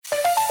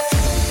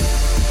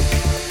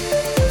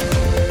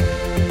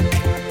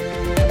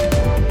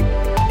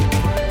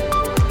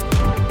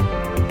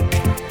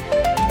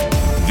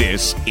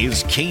This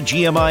is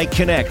KGMI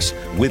Connects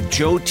with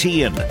Joe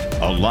Tian,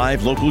 a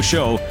live local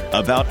show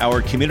about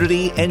our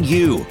community and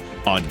you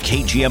on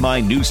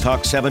KGMI News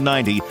Talk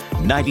 790,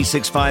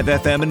 96.5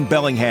 FM in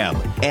Bellingham,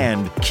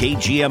 and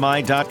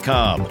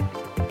KGMI.com.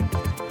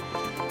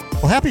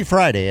 Well, happy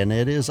Friday, and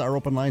it is our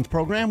Open Lines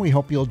program. We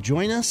hope you'll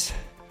join us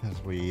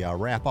as we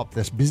wrap up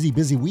this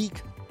busy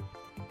week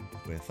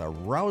with a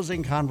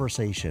rousing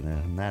conversation,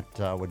 and that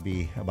would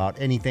be about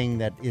anything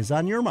that is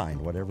on your mind,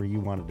 whatever you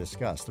want to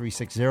discuss.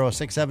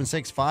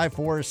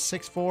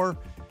 360-676-5464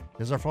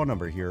 is our phone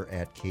number here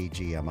at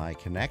KGMI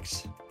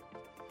Connects.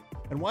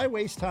 And why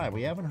waste time?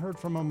 We haven't heard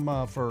from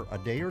him for a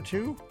day or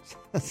two.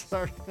 Let's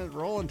start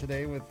rolling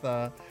today with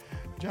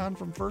John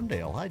from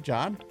Ferndale. Hi,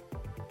 John.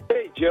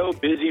 Hey, Joe.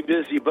 Busy.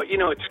 But,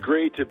 it's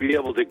great to be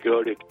able to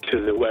go to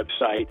the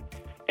website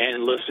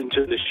and listen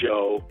to the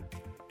show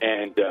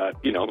and,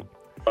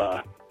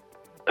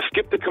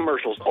 skip the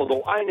commercials,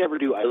 although I never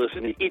do. I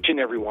listen to each and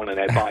every one, and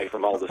I buy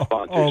from all the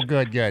sponsors. Oh,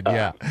 good,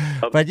 yeah.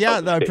 I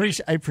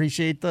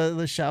appreciate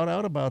the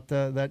shout-out about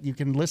that you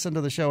can listen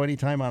to the show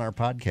anytime on our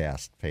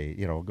podcast page.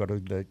 Go to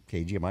the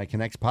KGMI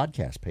Connects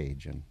podcast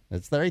page, and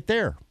it's right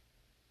there.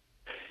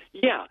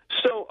 Yeah,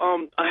 so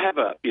I have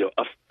a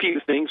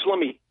few things. Let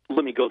me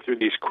go through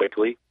these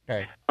quickly.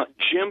 Okay.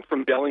 Jim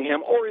from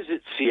Bellingham, or is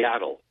it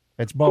Seattle?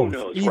 It's both. Who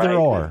knows, Either right?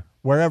 or,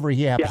 wherever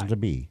he happens to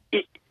be.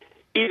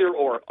 Either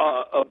or,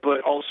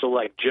 but also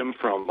like Jim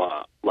from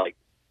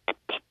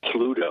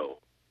Pluto.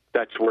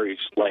 That's where his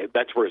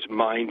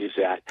mind is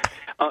at.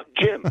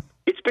 Jim,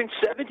 it's been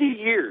 70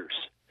 years,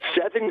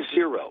 70,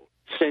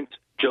 since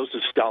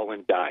Joseph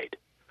Stalin died.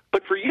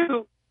 But for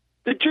you,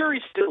 the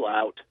jury's still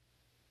out.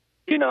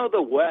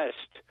 The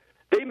West,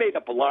 they made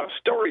up a lot of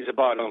stories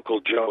about Uncle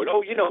Joe. And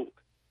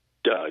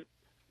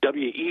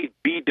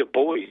W.E.B. Du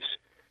Bois,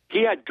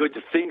 he had good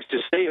things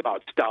to say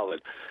about Stalin.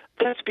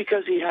 That's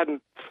because he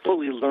hadn't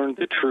fully learned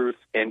the truth,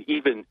 and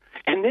then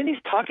he's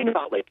talking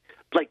about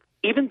like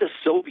even the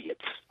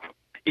Soviets,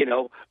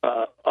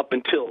 up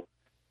until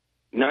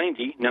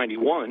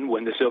 91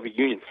 when the Soviet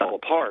Union fell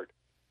apart,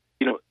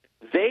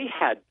 they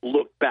had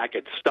looked back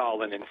at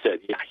Stalin and said,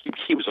 yeah,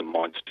 he was a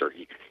monster.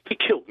 He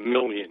killed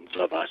millions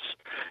of us,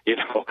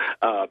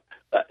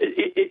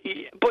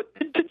 but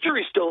the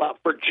jury's still out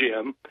for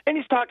Jim, and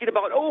he's talking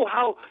about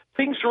how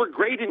things were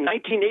great in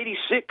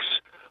 1986.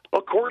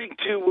 According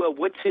to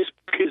what's his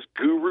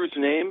guru's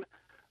name?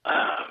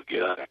 Oh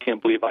God, I can't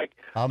believe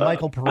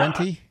Michael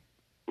Parenti.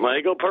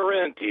 Michael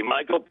Parenti.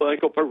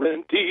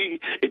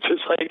 It's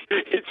just like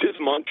it's his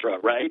mantra,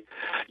 right?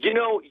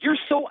 You're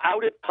so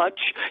out of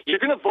touch. You're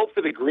going to vote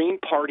for the Green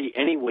Party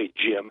anyway,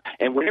 Jim.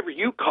 And whenever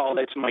you call,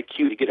 that's my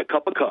cue to get a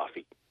cup of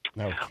coffee.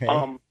 Okay.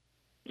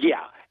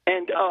 Yeah.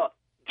 And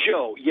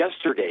Joe,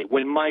 yesterday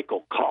when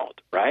Michael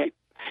called, right?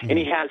 And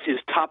he has his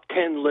top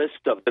 10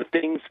 list of the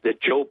things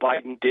that Joe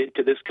Biden did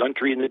to this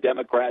country and the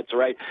Democrats,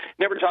 right?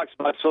 Never talks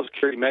about Social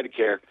Security,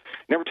 Medicare.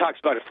 Never talks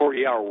about a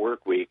 40-hour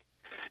work week.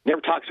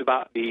 Never talks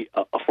about the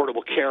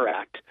Affordable Care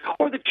Act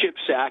or the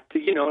CHIPS Act,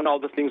 and all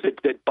the things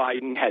that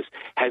Biden has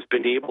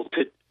been able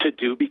to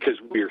do because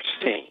we're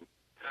sane.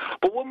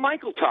 But what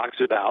Michael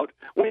talks about,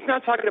 when he's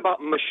not talking about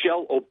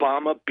Michelle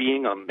Obama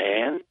being a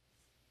man,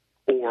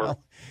 or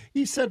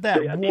he said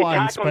that the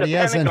once, attack on but the he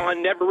hasn't.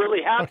 Pentagon never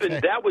really happened.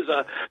 Okay. That was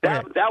a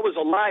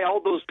lie.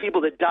 All those people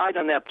that died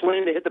on that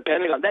plane that hit the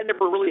Pentagon, that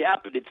never really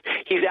happened.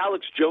 He's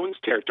Alex Jones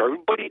territory.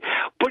 But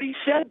he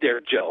said there,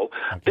 Joe,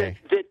 okay,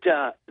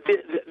 that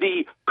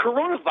the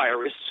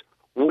coronavirus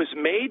was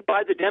made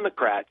by the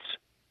Democrats.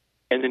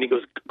 And then he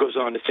goes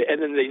on to say,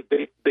 and then they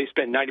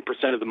spend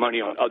 90% of the money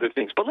on other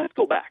things. But let's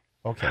go back.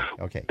 Okay.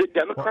 The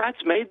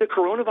Democrats made the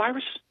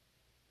coronavirus.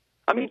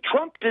 I mean,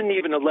 Trump didn't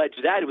even allege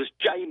that. It was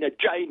China,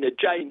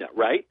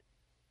 right?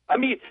 I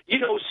mean,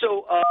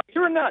 so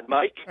you're a nut,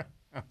 Mike.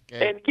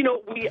 Okay. And,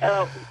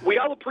 we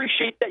all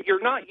appreciate that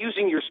you're not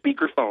using your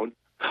speakerphone,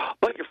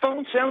 but your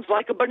phone sounds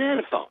like a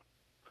banana phone.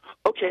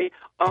 Okay.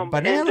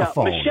 Banana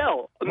phone?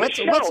 Michelle, what's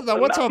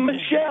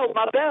Michelle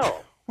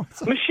Mabel.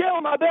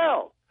 Michelle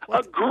Mabel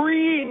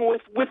agreeing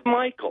with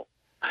Michael.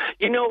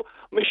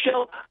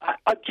 Michelle,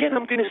 again,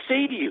 I'm going to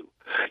say to you,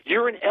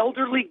 you're an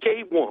elderly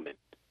gay woman.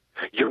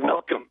 You're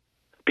welcome,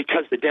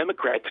 because the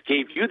Democrats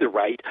gave you the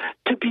right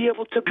to be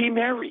able to be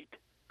married.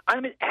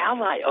 I'm an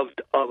ally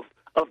of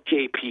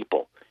gay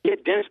people. Yeah,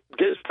 Dennis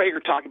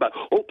Prager talking about,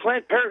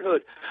 Planned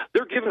Parenthood,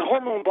 they're giving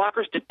hormone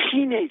blockers to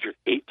teenagers,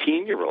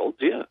 18-year-olds,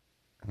 yeah.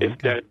 Okay. If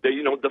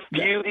the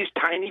few, these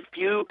tiny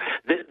few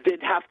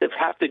that have to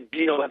have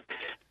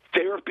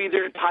therapy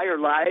their entire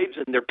lives,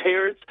 and their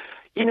parents,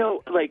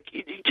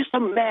 just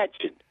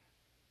imagine.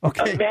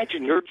 Okay.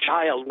 Imagine your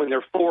child when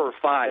they're 4 or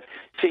 5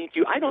 saying to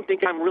you, I don't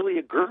think I'm really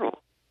a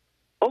girl.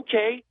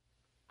 Okay,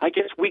 I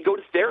guess we go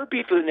to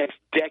therapy for the next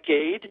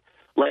decade.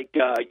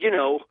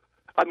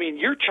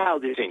 Your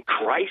child is in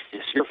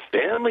crisis. Your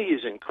family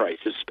is in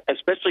crisis,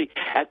 especially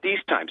at these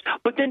times.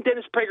 But then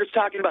Dennis Prager's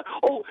talking about,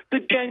 the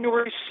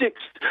January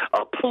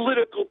 6th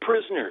political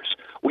prisoners.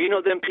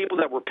 Well, them people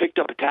that were picked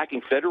up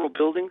attacking federal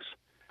buildings?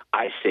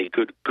 I say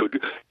good.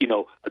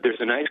 There's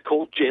a nice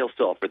cold jail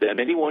cell for them.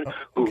 Anyone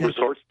who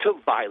resorts to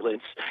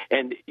violence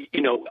and,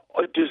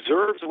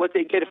 deserves what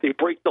they get if they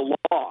break the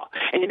law.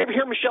 And you never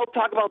hear Michelle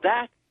talk about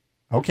that?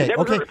 Okay,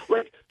 Heard,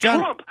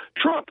 John.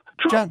 Trump.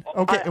 John,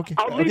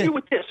 I'll leave you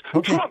with this.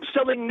 Okay. Trump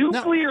selling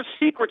nuclear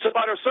secrets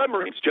about our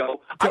submarines,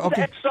 Joe. I'm an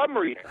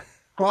ex-submariner.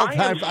 Well,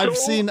 I've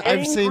seen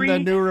the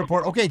new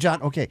report. Okay,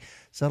 John. Okay,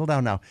 settle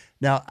down now.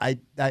 Now,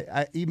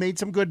 you made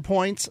some good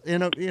points in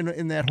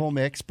that whole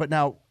mix, but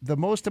now the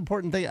most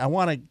important thing I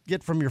want to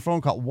get from your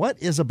phone call: what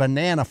is a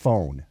banana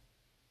phone?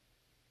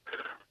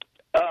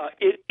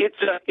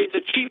 It's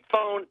a cheap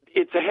phone.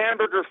 It's a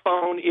hamburger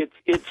phone. It's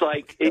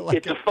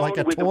a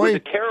phone with a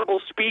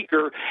terrible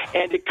speaker,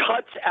 and it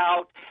cuts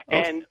out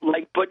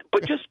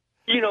but just.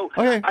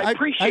 I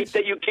appreciate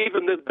that you gave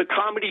him the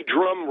comedy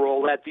drum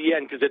roll at the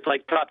end because it's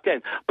like top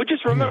 10. But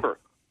just remember,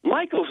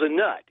 Michael's a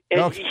nut,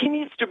 and he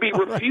needs to be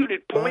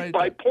refuted point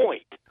by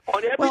point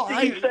on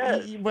everything he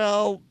says.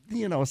 Well,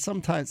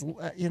 sometimes,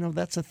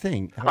 that's a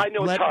thing. I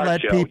know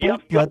let Joe.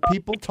 Let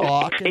people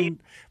talk and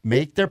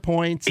make their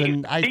points,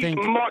 and I think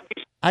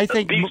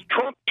these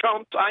Trump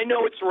chumps. I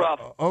know it's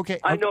rough.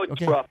 I know it's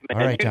rough,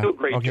 man. All right, you John. do a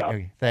great job.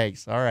 Okay,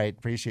 thanks. All right,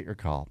 appreciate your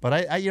call. But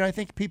I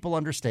think people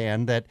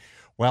understand that.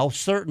 Well,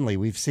 certainly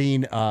we've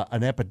seen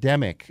an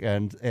epidemic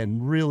and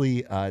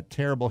really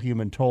terrible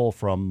human toll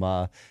from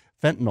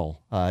fentanyl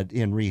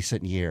in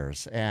recent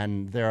years.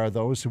 And there are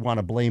those who want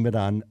to blame it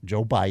on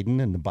Joe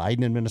Biden and the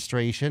Biden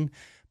administration.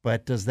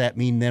 But does that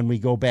mean then we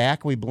go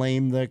back, we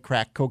blame the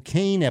crack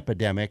cocaine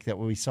epidemic that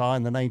we saw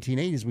in the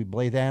 1980s, we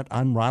blame that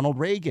on Ronald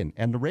Reagan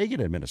and the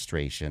Reagan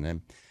administration?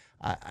 And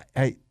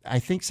I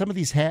think some of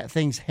these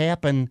things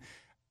happen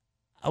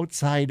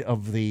outside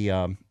of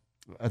the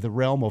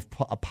realm of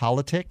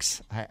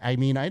politics. I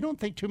mean, I don't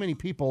think too many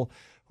people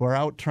who are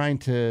out trying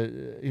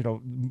to,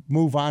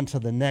 move on to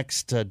the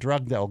next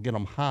drug that'll get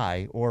them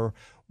high or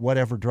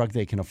whatever drug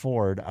they can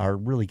afford are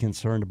really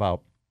concerned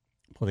about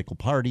political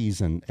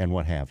parties and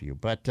what have you.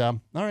 But, all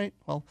right,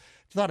 well,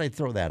 thought I'd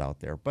throw that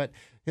out there. But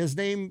his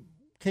name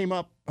came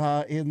up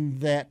in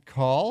that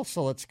call,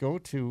 so let's go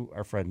to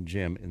our friend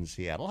Jim in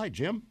Seattle. Hi,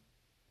 Jim.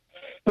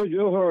 Hi,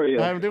 Joe. How are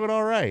you? I'm doing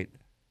all right.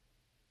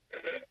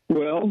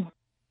 Well,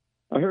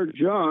 I heard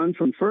John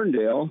from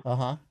Ferndale.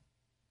 Uh-huh.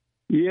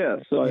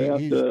 Yes, so I have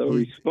to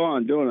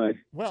respond, don't I?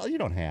 Well, you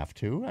don't have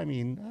to. I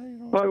mean,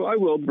 I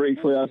will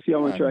briefly. I'll see how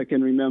much I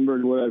can remember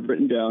and what I've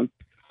written down.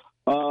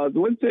 The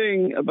one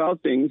thing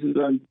about things is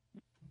I'm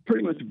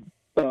pretty much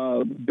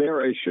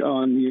bearish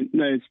on the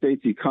United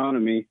States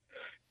economy.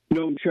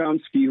 Noam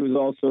Chomsky, who's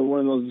also one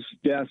of those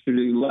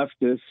dastardly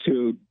leftists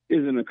who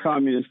isn't a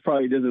communist,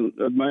 probably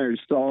doesn't admire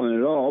Stalin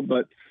at all,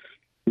 but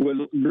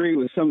would agree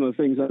with some of the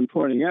things I'm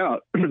pointing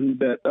out,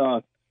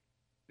 that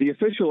the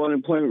official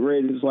unemployment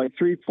rate is like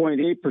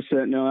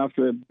 3.8% now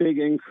after a big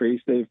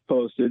increase they've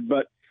posted.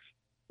 But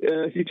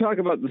if you talk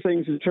about the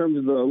things in terms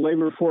of the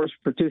labor force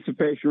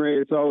participation rate,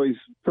 it's always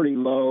pretty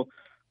low.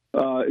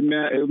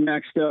 It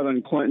maxed out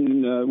on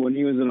Clinton when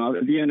he was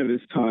at the end of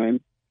his time.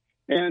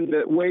 And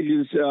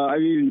wages,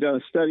 I've even done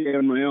a study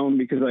on my own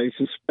because I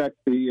suspect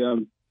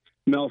the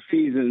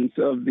malfeasance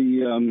of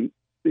the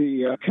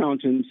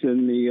accountants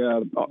in the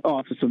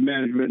Office of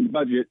Management and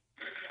Budget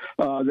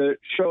that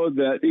showed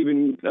that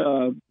even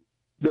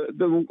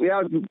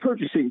the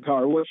purchasing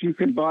power, what you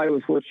can buy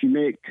with what you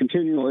make,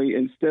 continually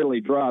and steadily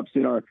drops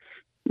in our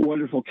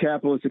wonderful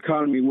capitalist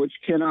economy, which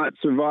cannot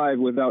survive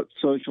without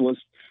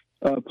socialist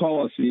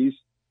policies.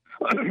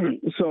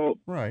 So,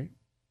 right.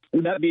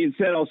 That being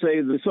said, I'll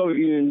say the Soviet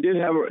Union did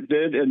have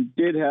in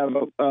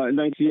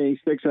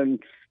 1986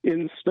 and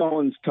in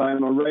Stalin's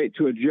time a right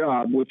to a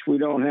job, which we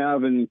don't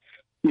have, and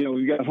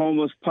we've got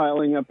homeless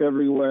piling up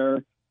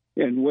everywhere,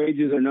 and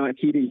wages are not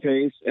keeping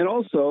pace. And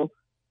also,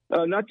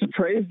 not to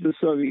praise the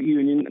Soviet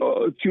Union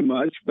too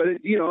much, but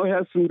it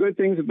has some good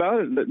things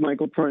about it that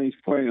Michael Perny's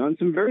pointing on,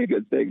 some very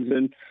good things.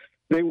 And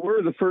they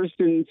were the first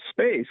in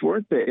space,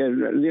 weren't they?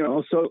 And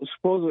so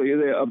supposedly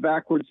they're a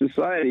backward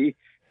society,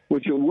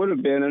 which it would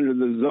have been under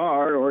the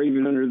Tsar or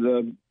even under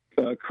the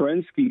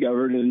Kerensky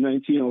government in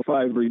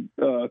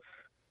 1905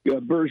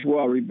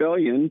 bourgeois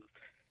rebellion.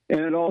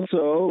 And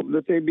also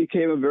that they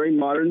became a very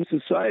modern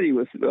society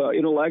with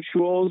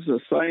intellectuals,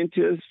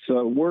 scientists,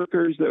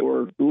 workers that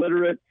were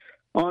literate,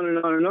 on and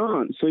on and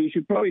on. So you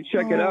should probably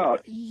check it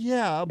out.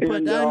 Yeah,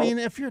 but I mean,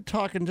 if you're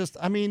talking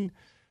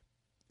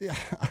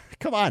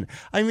come on.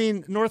 I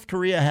mean, North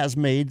Korea has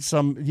made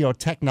some,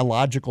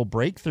 technological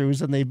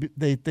breakthrougs, and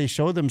they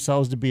show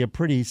themselves to be a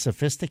pretty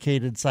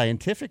sophisticated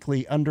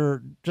scientifically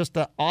under just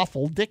an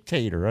awful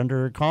dictator,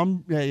 under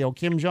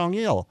Kim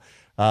Jong-il.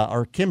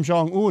 Or Kim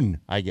Jong-un,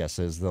 I guess,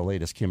 is the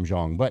latest Kim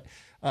Jong. But,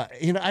 I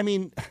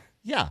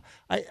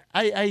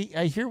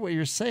hear what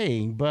you're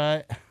saying,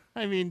 but,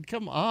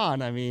 come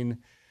on.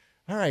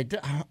 All right,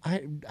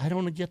 I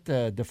don't get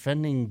the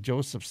defending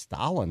Joseph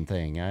Stalin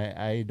thing.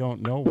 I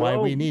don't know why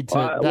we need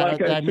to.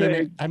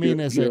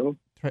 Is it?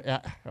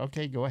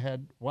 Okay, go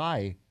ahead.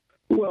 Why?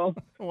 Well,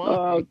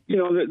 why?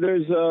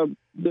 there's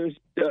there's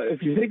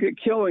if you think that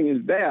killing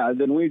is bad,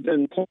 then we've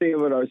done plenty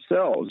of it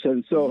ourselves.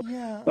 And so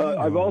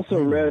I've also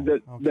read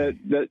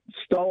that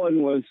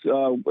Stalin was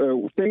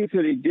things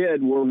that he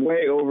did were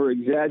way over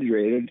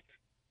exaggerated.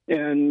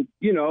 And,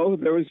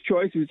 there was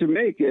choices to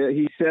make.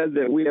 He said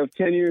that we have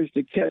 10 years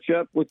to catch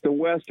up with the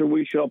West or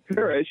we shall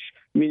perish,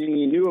 meaning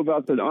he knew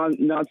about the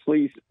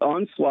Nazi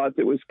onslaught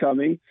that was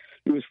coming.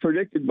 It was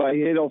predicted by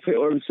Adolf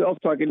Hitler himself,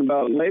 talking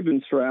about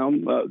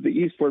Lebensraum, the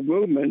eastward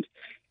movement.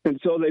 And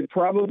so they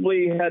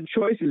probably had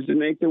choices to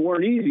make that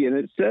weren't easy. And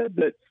it said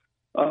that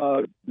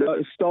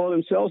Stalin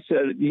himself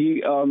said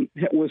he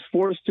was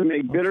forced to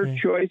make bitter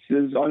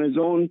choices on his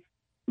own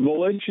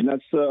volition.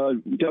 That's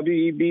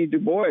W.E.B. Du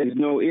Bois,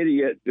 no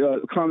idiot,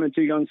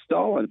 commenting on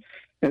Stalin.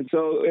 And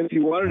so if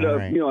you wanted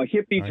a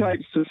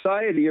hippie-type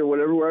society or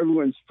whatever where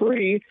everyone's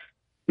free,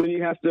 then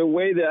you have to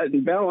weigh that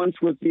in balance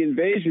with the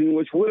invasion,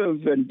 which would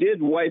have and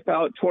did wipe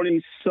out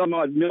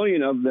 20-some-odd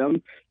million of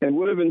them and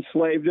would have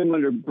enslaved them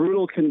under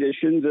brutal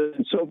conditions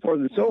and so forth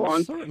and so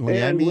on.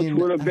 Certainly. Which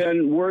would have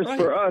been worse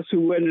for us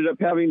who ended up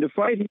having to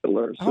fight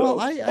Hitler. So,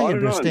 I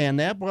understand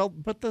that. Well,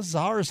 but the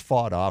Tsars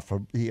fought off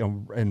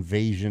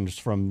invasions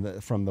from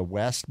the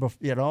West.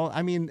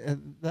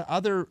 The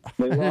other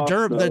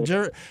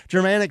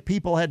Germanic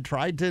people had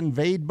tried to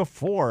invade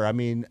before.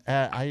 Come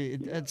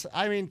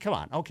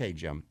on. Okay,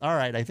 Jim. All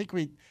right. I think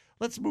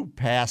let's move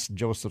past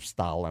Joseph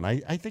Stalin.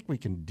 I think we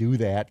can do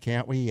that,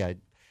 can't we?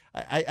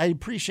 I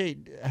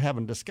appreciate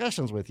having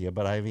discussions with you,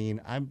 but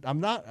I'm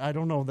not. I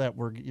don't know that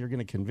you're going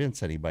to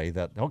convince anybody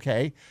that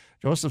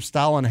Joseph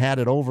Stalin had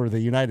it over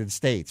the United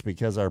States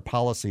because our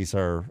policies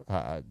are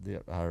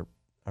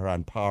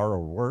on par or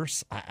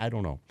worse. I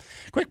don't know.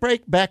 Quick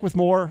break. Back with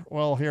more.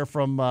 We'll hear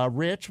from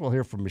Rich. We'll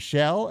hear from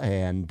Michelle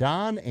and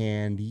Don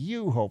and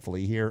you.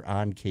 Hopefully here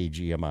on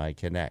KGMI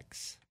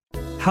Connects.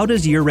 How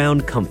does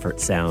year-round comfort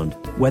sound?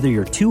 Whether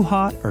you're too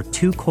hot or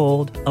too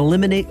cold,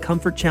 eliminate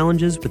comfort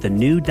challenges with a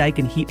new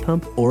Daikin heat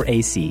pump or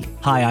AC.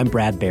 Hi, I'm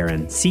Brad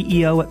Barron,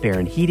 CEO at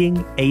Barron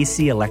Heating,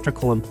 AC,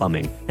 Electrical, and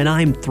Plumbing, and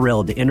I'm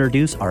thrilled to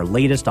introduce our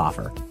latest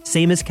offer.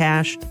 Same as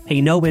cash,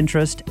 pay no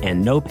interest,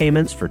 and no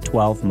payments for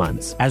 12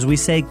 months. As we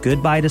say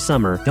goodbye to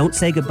summer, don't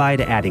say goodbye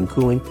to adding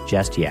cooling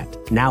just yet.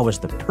 Now is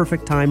the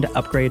perfect time to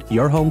upgrade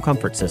your home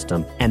comfort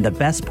system, and the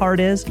best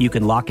part is you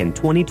can lock in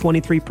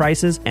 2023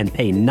 prices and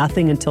pay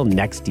nothing until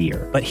next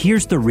year. But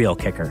here's the real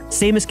kicker.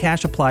 Same as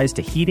cash applies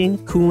to heating,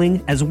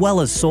 cooling, as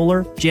well as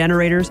solar,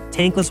 generators,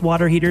 tankless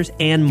water heaters,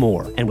 and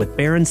more. And with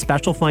Barron's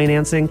special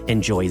financing,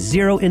 enjoy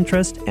zero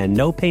interest and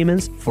no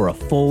payments for a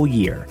full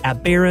year.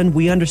 At Barron,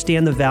 we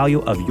understand the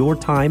value of your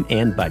time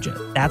and budget.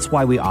 That's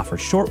why we offer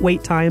short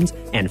wait times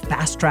and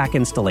fast-track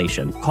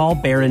installation. Call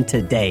Barron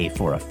today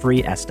for a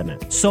free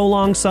estimate. So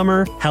long,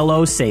 summer.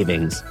 Hello,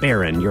 savings.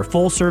 Barron, your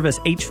full-service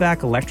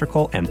HVAC,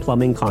 electrical, and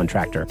plumbing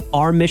contractor.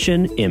 Our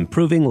mission,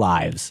 improving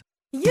lives.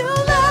 You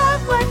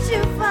love what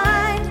you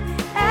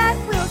find at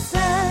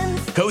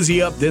Wilson's.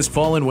 Cozy up this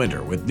fall and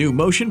winter with new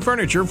motion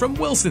furniture from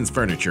Wilson's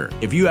Furniture.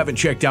 If you haven't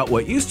checked out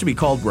what used to be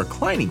called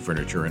reclining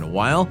furniture in a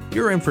while,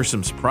 you're in for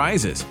some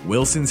surprises.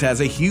 Wilson's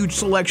has a huge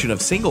selection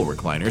of single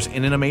recliners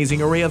in an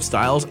amazing array of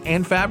styles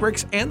and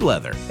fabrics and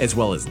leather, as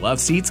well as love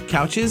seats,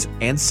 couches,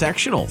 and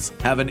sectionals.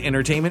 Have an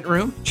entertainment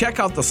room? Check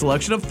out the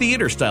selection of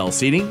theater-style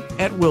seating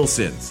at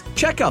Wilson's.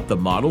 Check out the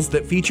models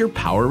that feature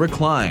power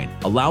recline,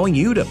 allowing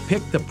you to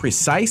pick the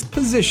precise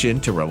position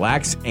to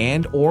relax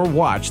and or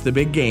watch the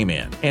big game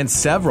in. And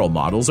several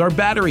models are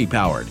battery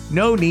powered.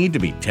 No need to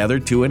be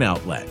tethered to an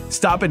outlet.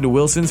 Stop into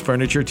Wilson's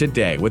Furniture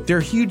today with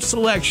their huge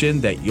selection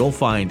that you'll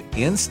find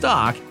in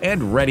stock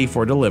and ready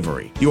for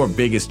delivery. Your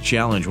biggest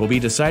challenge will be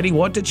deciding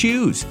what to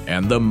choose,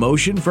 and the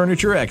motion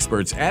furniture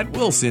experts at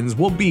Wilson's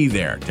will be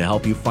there to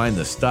help you find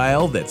the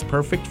style that's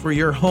perfect for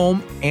your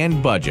home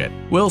and budget.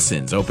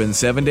 Wilson's open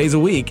 7 days a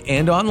week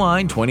and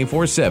online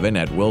 24/7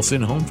 at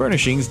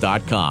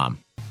wilsonhomefurnishings.com.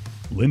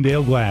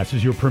 Lindale Glass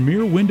is your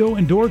premier window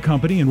and door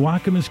company in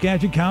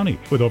Wacomiskatchick County.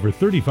 With over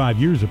 35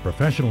 years of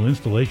professional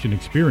installation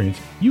experience,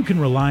 you can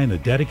rely on the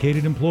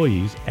dedicated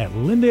employees at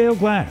Lindale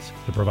Glass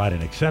to provide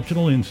an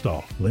exceptional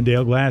install.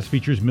 Lindale Glass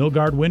features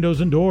Milgard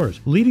windows and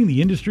doors, leading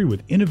the industry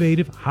with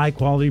innovative,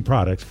 high-quality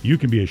products. You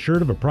can be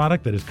assured of a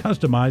product that is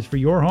customized for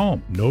your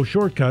home. No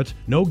shortcuts,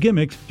 no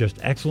gimmicks, just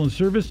excellent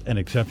service and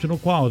exceptional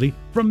quality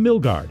from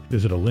Milgard.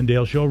 Visit a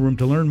Lindale showroom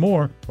to learn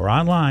more or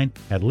online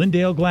at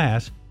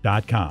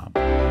lindaleglass.com.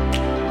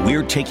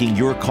 We're taking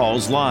your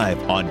calls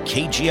live on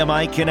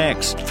KGMI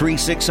Connects,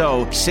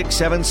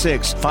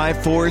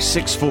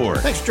 360-676-5464.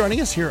 Thanks for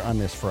joining us here on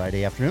this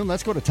Friday afternoon.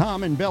 Let's go to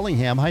Tom in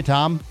Bellingham. Hi,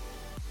 Tom.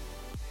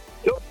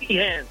 Go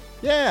Hands.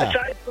 Yeah.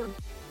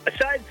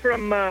 Aside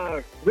from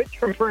Rich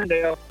from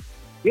Ferndale,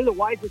 you're the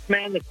wisest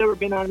man that's ever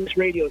been on this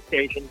radio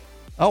station.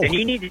 Oh. And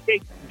you need to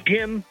take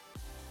Jim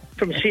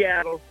from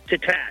Seattle to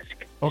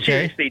task.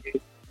 Okay. Seriously,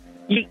 dude.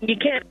 You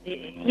can't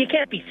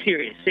be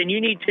serious, and you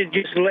need to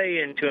just lay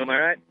into him, all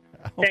right?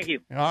 Thank you.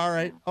 All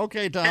right.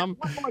 Okay, Tom. And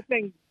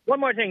one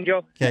more thing,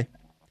 Joe. Okay.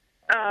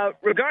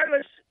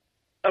 Regardless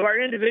of our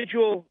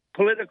individual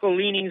political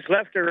leanings,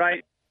 left or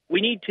right,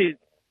 we need to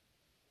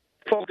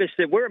focus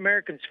that we're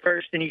Americans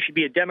first, and you should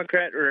be a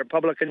Democrat or a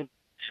Republican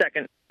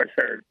second or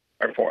third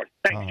or fourth.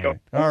 Thanks, Joe.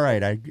 All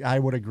right. I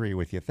would agree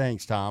with you.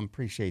 Thanks, Tom.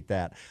 Appreciate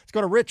that. Let's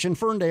go to Rich in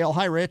Ferndale.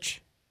 Hi,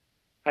 Rich.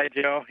 Hi,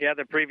 Joe. Yeah,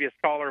 the previous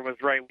caller was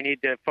right. We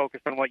need to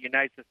focus on what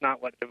unites us,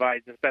 not what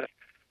divides us. That's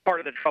part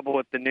of the trouble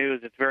with the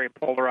news. It's very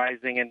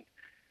polarizing and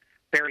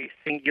very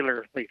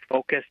singularly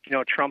focused. You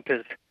know, Trump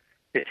is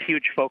this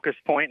huge focus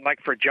point. Like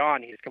for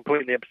John, he's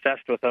completely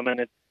obsessed with him.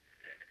 And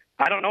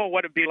I don't know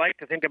what it'd be like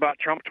to think about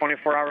Trump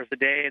 24 hours a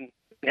day and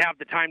have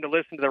the time to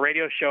listen to the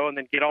radio show and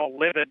then get all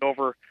livid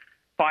over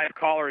 5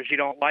 callers you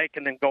don't like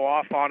and then go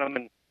off on them.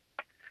 And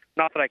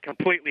not that I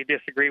completely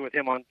disagree with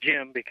him on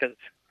Jim, because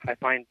I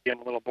find Jim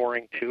a little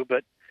boring too,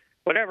 but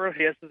whatever.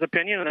 He has his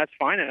opinion, and that's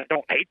fine. And I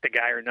don't hate the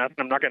guy or nothing.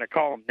 I'm not going to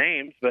call him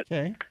names, but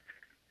okay.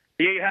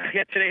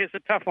 Yeah, today is a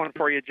tough one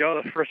for you, Joe.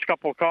 The first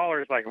couple of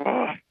callers, like,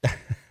 oh,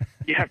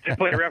 you have to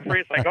play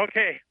referee. It's like,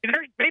 okay,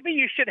 maybe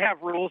you should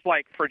have rules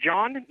like for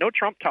John, no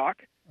Trump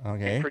talk.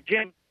 Okay. And for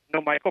Jim,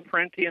 no Michael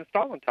Parenti and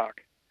Stalin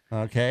talk.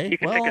 Okay. You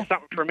can think of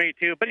something for me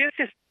too, but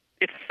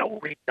it's so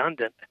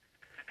redundant.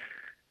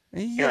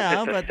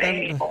 Yeah, but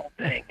then old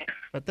thing.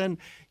 But then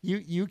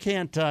you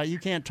can't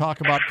talk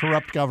about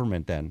corrupt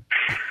government then.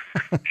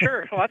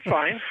 Sure, well that's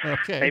fine.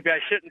 Okay. Maybe I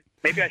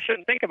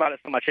shouldn't think about it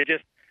so much.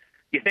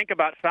 You think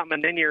about something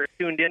and then you're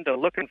tuned into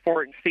looking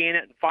for it and seeing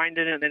it and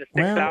finding it and then it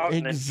sticks out.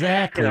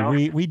 Exactly. And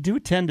then, We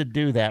do tend to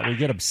do that. We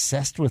get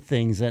obsessed with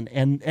things and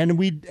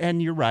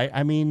you're right.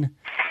 I mean,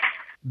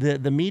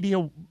 the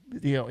media,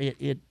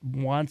 it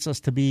wants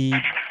us to be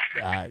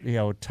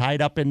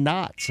tied up in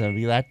knots. I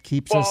mean, that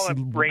keeps us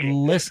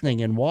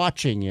listening and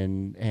watching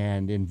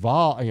and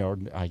involved.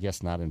 I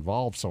guess not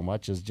involved so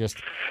much as just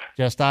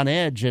on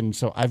edge. And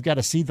so I've got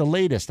to see the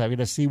latest. I've got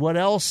to see what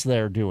else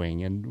they're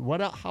doing and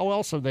how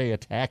else are they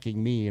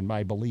attacking me and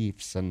my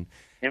beliefs and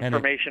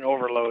information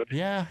overload.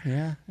 Yeah,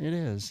 it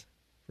is.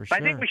 For sure.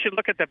 I think we should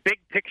look at the big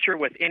picture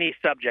with any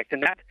subject,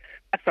 and that's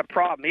the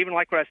problem. Even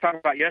like what I was talking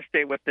about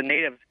yesterday with the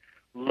natives,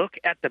 look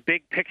at the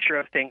big picture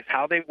of things,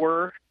 how they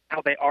were,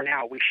 how they are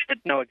now. We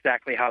should know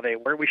exactly how they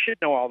were. We should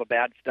know all the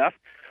bad stuff,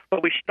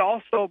 but we should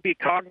also be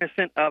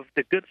cognizant of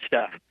the good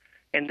stuff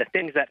and the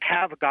things that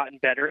have gotten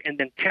better, and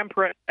then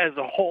temper it as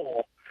a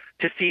whole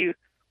to see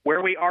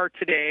where we are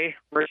today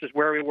versus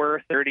where we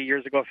were 30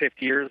 years ago,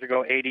 50 years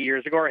ago, 80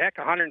 years ago, or heck,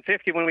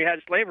 150 when we had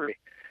slavery.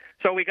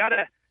 So we got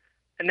to,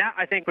 and that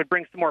I think would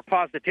bring some more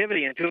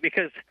positivity into it,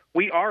 because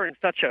we are in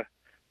such a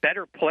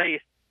better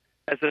place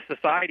as a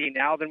society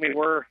now than we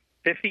were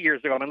 50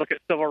 years ago. I mean, look at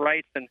civil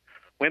rights and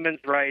women's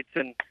rights,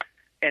 and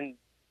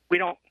we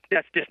don't.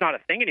 That's just not a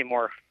thing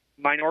anymore.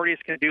 Minorities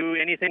can do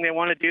anything they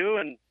want to do,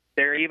 and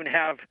they even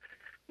have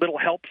little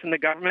helps in the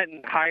government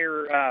and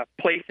higher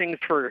placings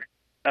for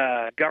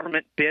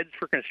government bids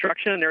for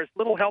construction. And there's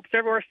little helps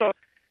everywhere. So, I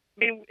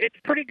mean, it's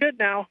pretty good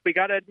now. We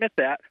got to admit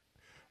that.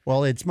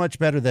 Well, it's much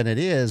better than it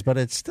is, but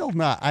it's still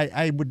not.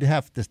 I would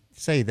have to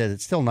say that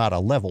it's still not a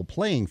level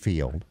playing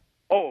field.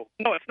 Oh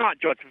no, it's not,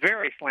 Joe. It's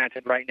very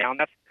slanted right now,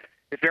 and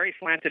it's very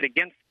slanted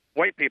against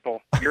white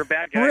people. You're a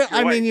bad guy.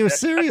 I mean, you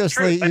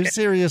seriously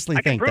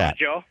think that?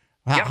 Joe.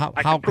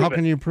 How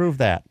can you prove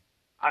that?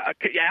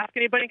 Ask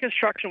anybody in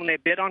construction, when they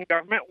bid on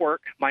government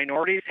work,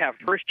 minorities have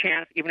first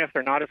chance, even if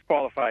they're not as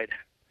qualified.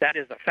 That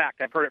is a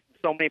fact. I've heard it from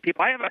so many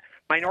people. I have a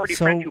minority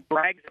friend who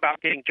brags about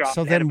getting jobs.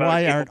 So then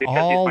why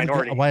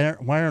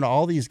aren't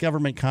all these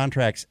government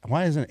contracts,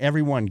 why isn't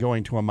everyone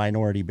going to a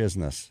minority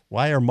business?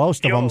 Why are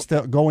most of them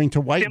still going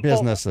to white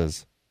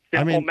businesses?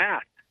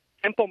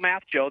 Simple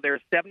math, Joe. There's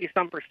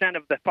 70-some%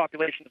 of the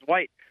population is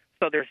white,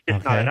 so there's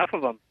just not enough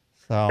of them.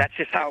 So that's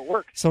just how it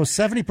works. So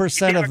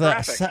 70% of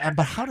the,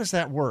 but how does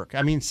that work?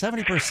 I mean,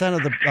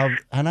 70% of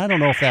and I don't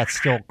know if that's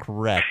still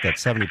correct that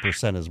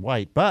 70% is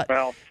white, but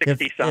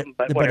 60-something.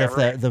 But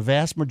if the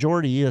vast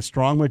majority, a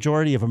strong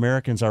majority of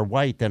Americans are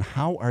white, then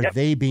how are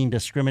they being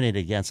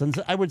discriminated against?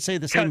 And I would say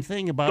the same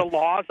thing about the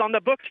laws on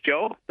the books,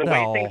 Joe. The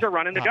way things are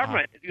run in the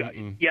government.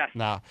 Yes.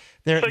 No.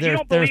 So you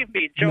don't believe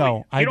me, Joe?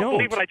 No, I don't. You don't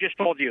believe what I just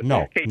told you?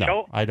 No, okay, no,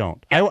 Joe? I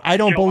don't. I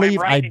don't believe.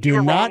 I'm right, I do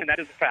you're not. Wrong, and that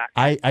is a fact.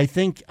 I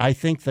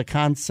think the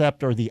concept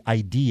or the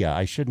idea,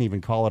 I shouldn't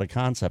even call it a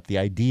concept, the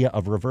idea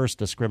of reverse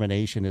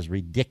discrimination is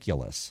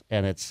ridiculous.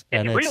 And it's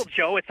real,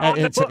 Joe. It's on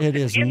the books. It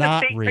is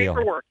not real.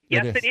 Paperwork.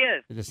 Yes, it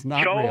is. It is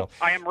not Joe, real.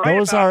 I am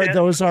right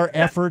Those are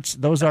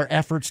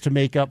efforts to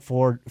make up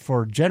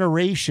for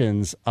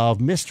generations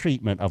of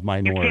mistreatment of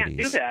minorities. You can't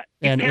do that.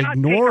 And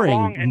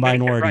ignoring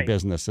minority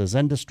businesses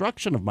and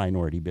destruction of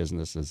minority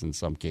businesses in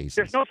some cases.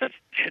 There's no such,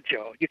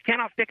 Joe. You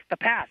cannot fix the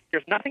past.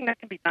 There's nothing that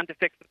can be done to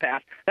fix the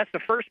past. That's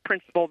the first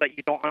principle that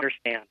you don't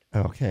understand.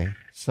 Okay,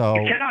 so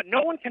you cannot.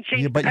 No one can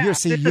change. But the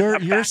past.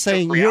 you're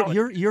saying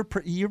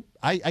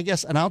I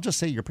guess, and I'll just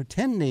say you're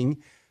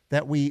pretending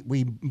that we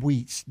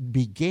reached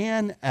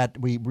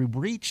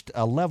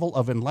a level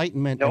of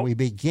enlightenment and we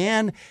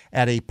began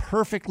at a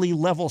perfectly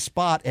level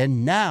spot,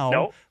 and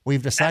now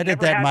We've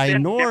decided That that never has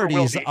been, never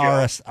will minorities be,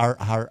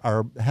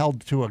 are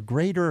held to a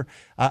greater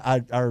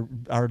are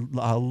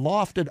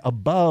lofted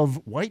above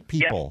white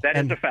people. Yes,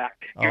 that is a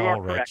fact. You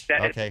are Rich. correct.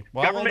 That okay. is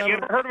Well, government. You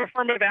ever heard of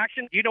affirmative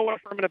action? Do you know what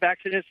affirmative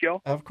action is,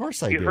 Joe? Of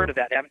course I do. You've heard of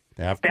that, haven't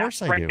you? Of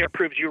course I right do. There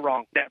proves you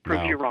wrong. That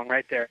proves you wrong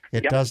right there.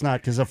 It does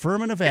not, because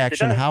affirmative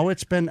action, how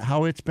it's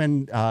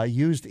been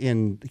used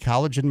in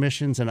college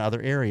admissions and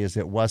other areas,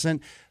 it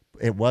wasn't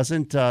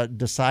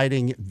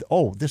deciding,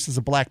 this is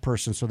a black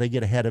person, so they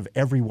get ahead of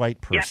every white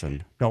person.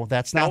 Yes. No,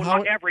 that's not how.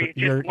 Not every.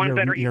 Just ones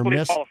that are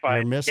equally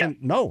qualified.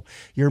 No,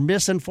 you're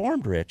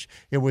misinformed, Rich.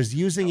 It was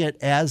using it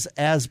as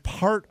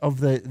part of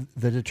the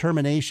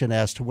determination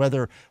as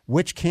to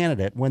which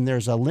candidate, when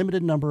there's a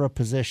limited number of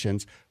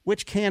positions,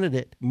 which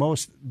candidate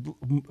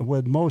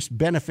would most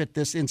benefit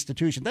this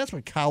institution. That's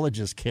what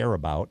colleges care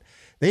about.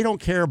 They don't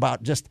care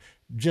about just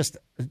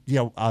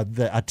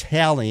the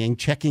tallying,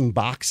 checking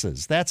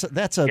boxes. That's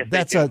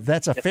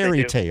a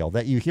fairy tale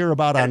that you hear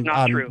about on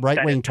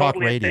right wing talk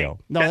radio.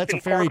 No, that's a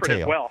fairy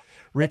tale. Well.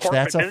 Rich,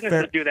 that's a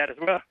businesses do that as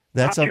well.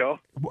 That's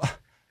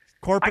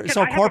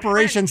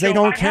corporations, they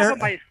don't care.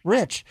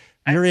 Rich,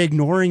 you're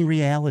ignoring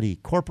reality.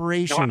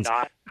 Corporations, no,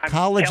 I'm not.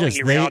 colleges,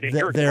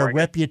 their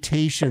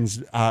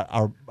reputations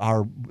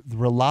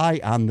rely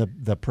on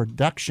the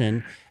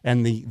production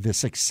and the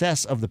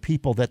success of the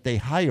people that they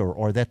hire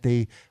or that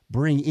they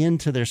bring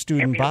into their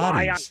student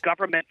bodies. Rely on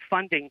government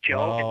funding,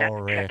 Joe, and that's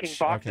checking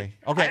boxes.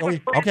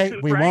 Okay.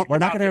 We're not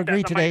going to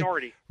agree today,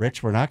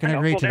 Rich. We're not going to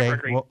agree today.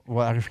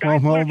 We'll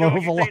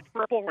move along. It's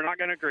purple. We're not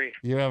going to agree.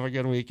 You have a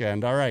good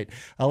weekend. All right.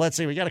 Let's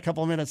see. We got a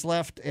couple of minutes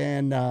left,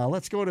 and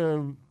let's go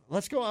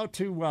out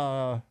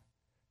to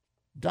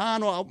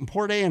Don out in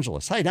Port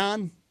Angeles. Hi,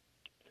 Don.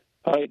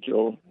 Hi,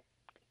 Joe.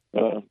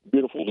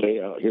 Beautiful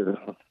day out here.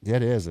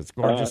 It is. It's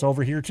gorgeous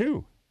over here,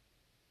 too.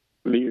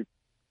 The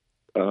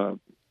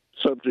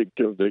subject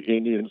of the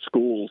Indian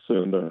schools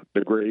and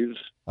the graves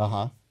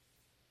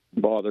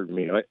bothered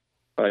me.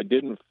 I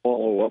didn't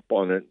follow up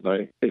on it,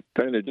 and it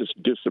kind of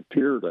just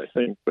disappeared, I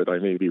think, but I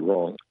may be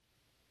wrong.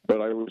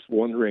 But I was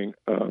wondering,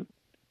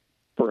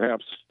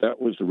 perhaps that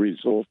was a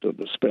result of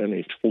the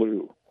Spanish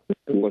flu.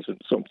 It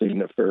wasn't something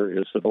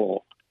nefarious at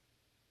all.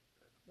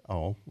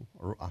 Oh,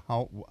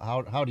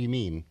 how do you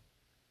mean?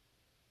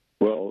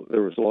 Well,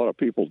 there was a lot of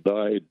people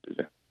died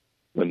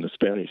when the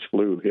Spanish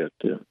flu hit.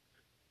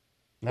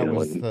 That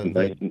was in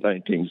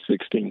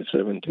 1916,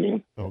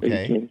 17,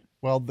 okay. 18.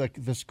 Well,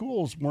 the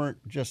schools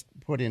weren't just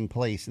put in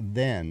place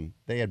then.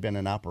 They had been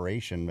in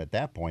operation at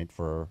that point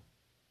for,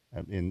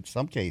 in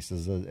some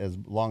cases, as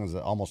long as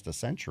almost a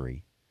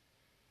century.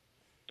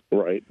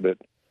 Right, but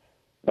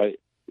I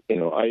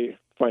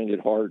find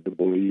it hard to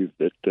believe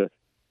that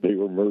they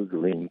were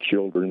murdering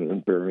children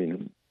and burying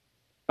them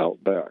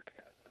out back.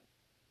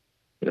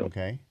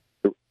 Okay.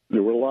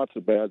 There were lots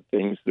of bad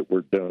things that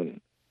were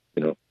done.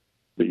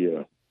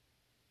 The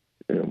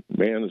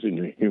man's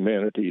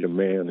inhumanity to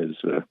man is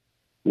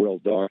well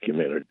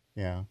documented.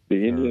 Yeah.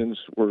 The Indians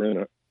were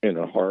in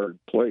a hard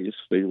place.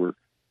 They were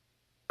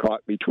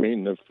caught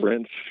between the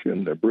French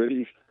and the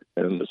British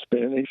and the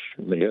Spanish,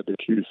 and they had to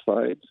choose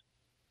sides.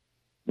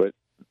 But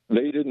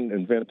they didn't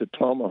invent the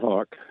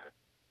tomahawk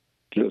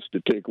just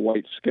to take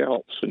white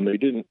scalps, and they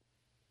didn't,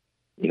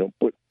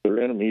 put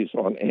their enemies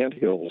on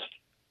anthills.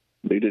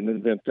 They didn't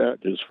invent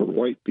that just for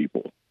white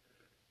people.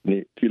 And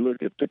if you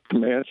look at the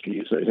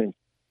Comanches, I think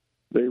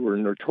they were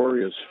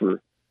notorious for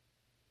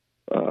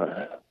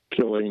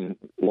killing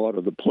a lot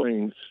of the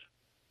Plains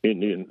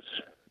Indians.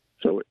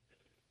 So,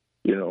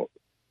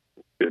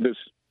 it is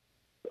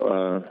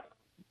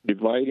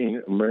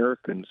dividing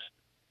American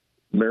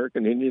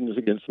Indians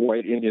against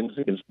white Indians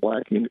against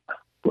black Indians.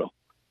 Well,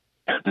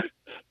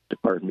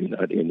 pardon me,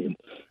 not Indian,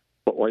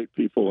 but white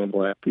people and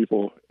black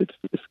people. It's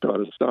got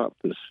to stop.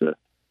 This,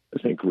 I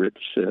think Rich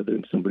said,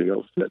 and somebody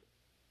else said.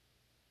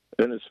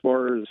 And as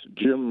far as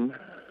Jim,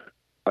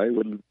 I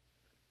would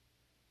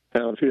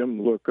have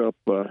him look up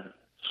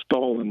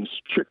Stalin's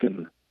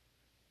chicken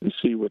and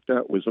see what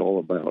that was all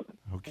about.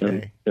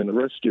 Okay. And the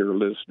rest of your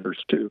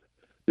listeners, too.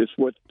 It's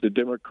what the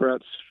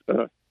Democrats'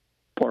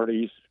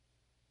 party's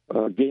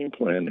game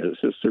plan is.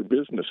 It's their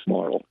business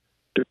model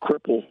to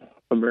cripple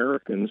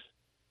Americans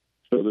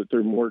so that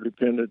they're more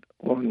dependent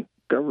on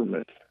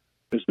government.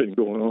 It's been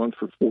going on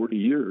for 40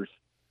 years.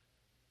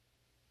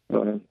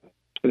 And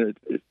I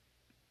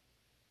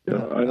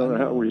don't know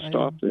how we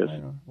stop this.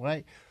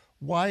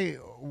 Why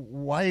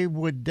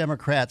would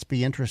Democrats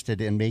be interested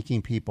in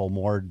making people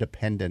more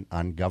dependent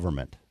on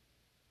government?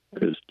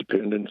 Because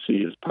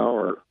dependency is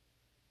power,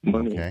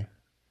 money. Okay.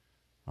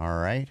 All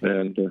right.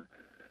 And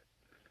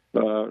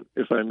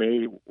if I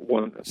may,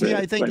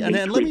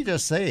 let me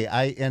just say,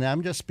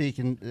 I'm just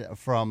speaking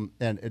from,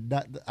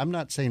 I'm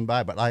not saying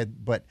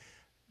but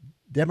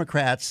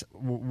Democrats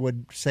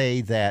would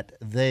say that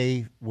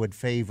they would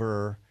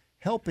favor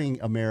helping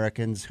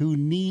Americans who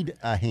need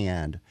a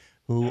hand,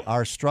 who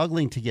are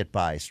struggling to get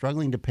by,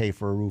 struggling to pay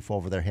for a roof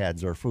over their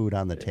heads or food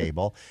on the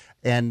table.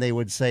 And they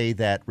would say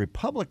that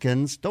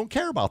Republicans don't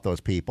care about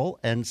those people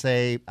and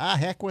say,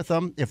 heck with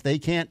them. If they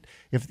can't,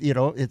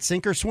 it's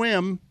sink or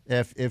swim.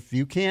 If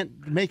you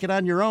can't make it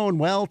on your own,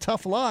 well,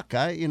 tough luck.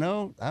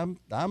 I'm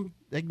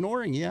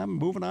ignoring you. I'm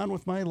moving on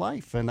with my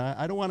life. And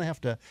I don't want to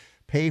have to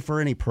pay for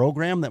any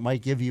program that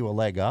might give you a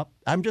leg up.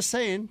 I'm just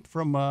saying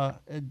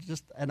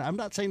and I'm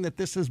not saying that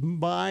this is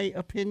my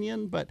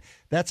opinion, but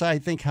that's, I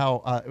think,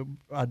 how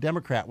a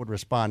Democrat would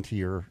respond to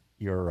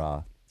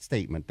your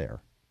statement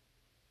there.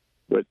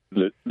 But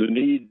the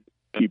need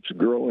keeps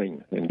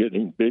growing and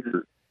getting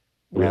bigger.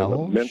 We have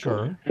a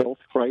mental health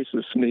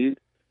crisis need.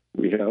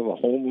 We have a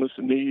homeless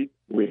need.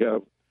 We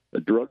have a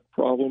drug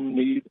problem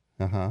need.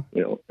 Uh-huh.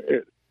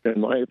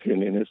 In my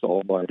opinion, it's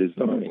all by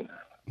design.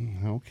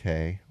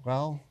 Okay.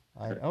 Well,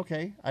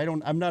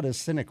 I'm not as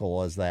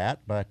cynical as that,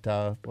 but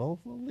we'll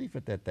leave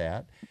it at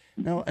that.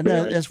 Now,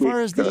 as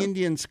far as the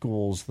Indian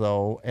schools,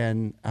 though,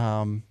 and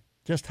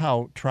just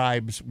how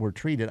tribes were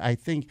treated, I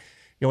think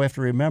you have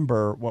to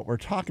remember what we're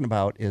talking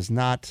about is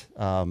not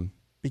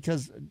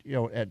because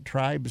at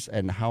tribes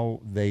and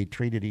how they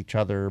treated each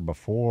other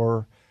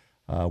before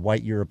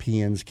white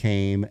Europeans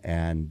came,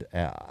 and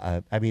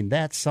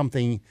that's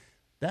something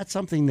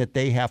that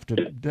they have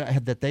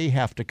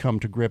to come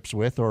to grips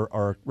with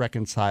or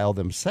reconcile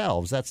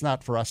themselves. That's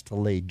not for us to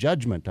lay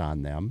judgment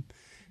on them.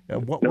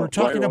 What we're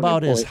talking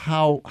about is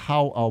how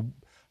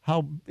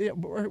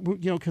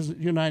because the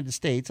United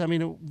States,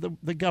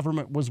 the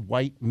government was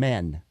white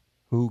men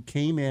who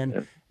came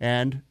in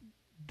and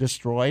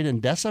destroyed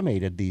and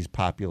decimated these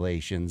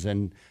populations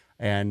and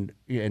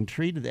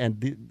treated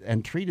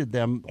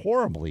them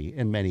horribly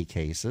in many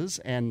cases,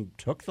 and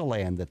took the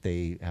land that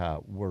they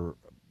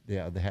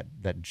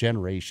that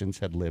generations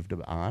had lived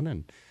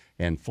on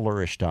and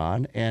flourished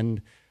on,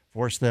 and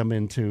forced them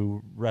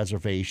into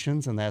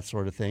reservations and that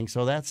sort of thing.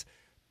 So that's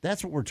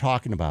what we're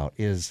talking about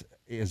is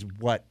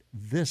what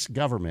this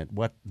government,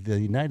 what the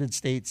United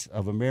States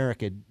of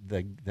America,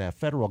 the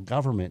federal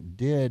government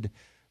did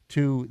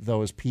to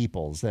those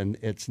peoples. And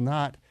it's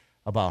not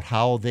about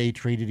how they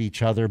treated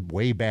each other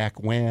way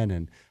back when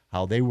and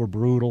how they were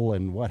brutal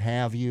and what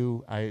have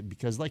you.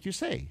 Because like you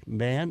say,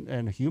 man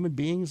and human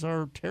beings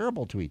are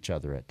terrible to each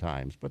other at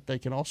times, but they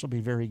can also be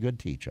very good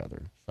to each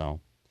other.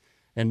 So,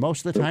 and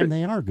most of the time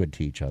they are good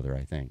to each other,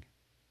 I think.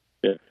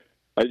 Yeah.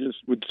 I just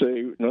would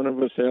say none of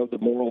us have the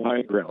moral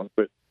high ground,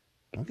 but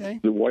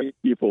the white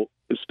people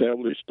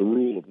established the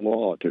rule of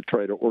law to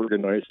try to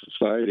organize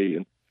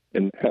society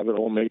and have it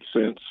all make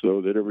sense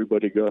so that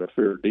everybody got a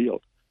fair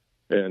deal.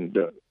 And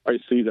I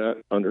see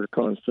that under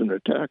constant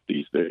attack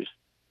these days.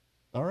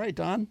 All right,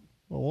 Don.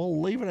 Well,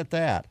 we'll leave it at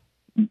that.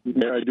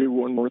 May I do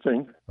one more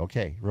thing?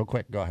 Okay, real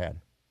quick. Go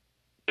ahead.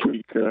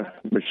 Tweak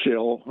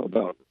Michelle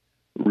about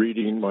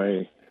reading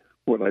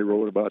what I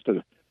wrote about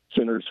the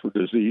Centers for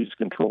Disease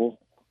Control.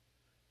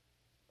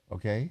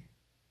 Okay.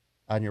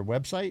 On your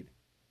website?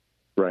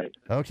 Right.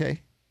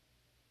 Okay.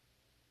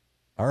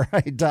 All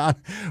right, Don.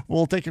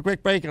 We'll take a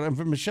quick break. And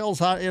Michelle's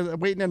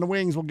waiting in the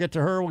wings. We'll get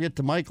to her. We'll get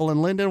to Michael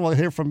and Lyndon. We'll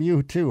hear from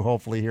you, too,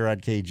 hopefully, here on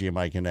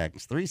KGMI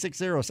Connects.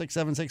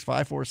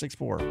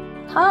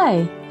 360-676-5464.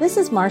 Hi, this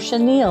is Marcia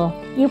Neal.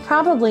 You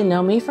probably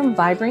know me from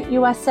Vibrant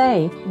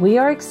USA. We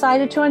are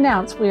excited to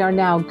announce we are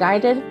now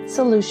Guided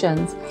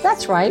Solutions.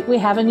 That's right, we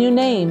have a new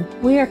name.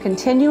 We are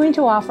continuing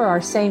to offer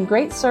our same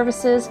great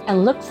services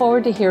and look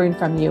forward to hearing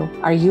from you.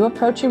 Are you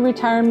approaching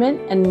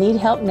retirement and need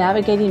help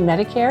navigating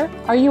Medicare?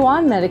 Are you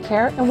on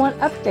Medicare and want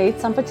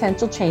updates on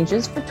potential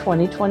changes for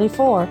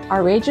 2024?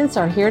 Our agents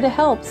are here to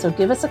help, so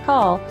give us a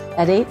call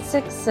at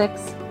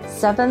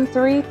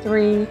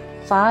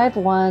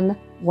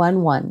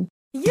 866-733-5111.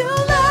 You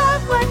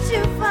love what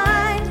you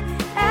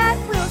find at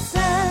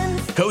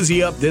Wilson's.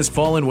 Cozy up this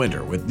fall and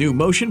winter with new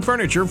motion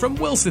furniture from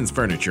Wilson's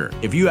Furniture.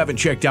 If you haven't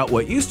checked out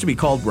what used to be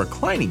called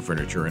reclining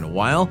furniture in a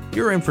while,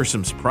 you're in for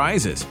some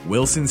surprises.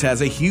 Wilson's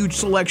has a huge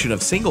selection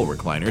of single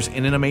recliners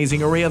in an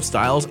amazing array of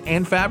styles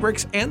and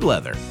fabrics and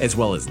leather, as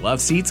well as love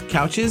seats,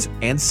 couches,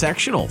 and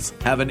sectionals.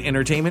 Have an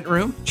entertainment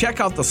room?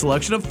 Check out the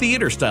selection of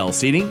theater-style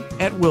seating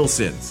at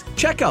Wilson's.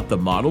 Check out the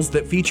models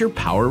that feature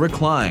power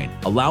recline,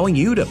 allowing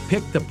you to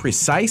pick the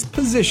precise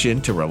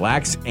position to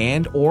relax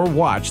and or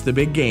watch the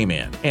big game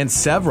in. And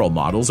several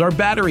models are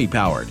battery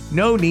powered.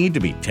 No need to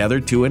be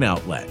tethered to an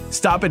outlet.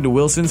 Stop into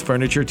Wilson's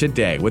Furniture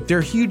today with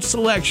their huge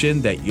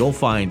selection that you'll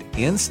find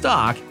in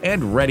stock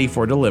and ready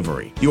for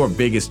delivery. Your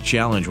biggest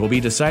challenge will be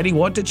deciding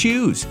what to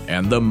choose,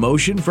 and the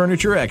motion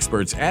furniture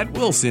experts at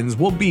Wilson's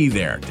will be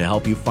there to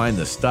help you find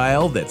the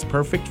style that's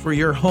perfect for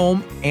your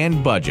home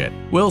and budget.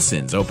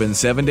 Wilson's open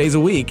 7 days a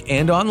week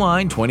and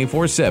online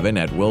 24/7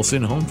 at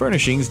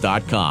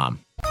wilsonhomefurnishings.com.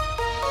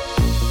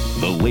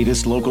 The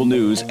latest local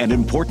news and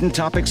important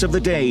topics of the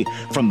day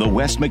from the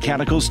West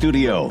Mechanical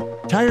Studio.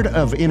 Tired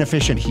of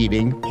inefficient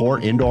heating, poor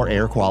indoor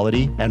air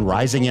quality, and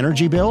rising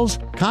energy bills?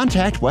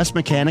 Contact West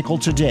Mechanical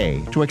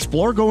today to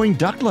explore going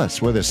ductless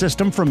with a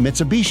system from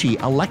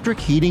Mitsubishi Electric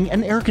Heating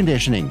and Air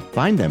Conditioning.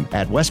 Find them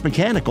at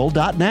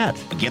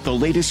westmechanical.net. Get the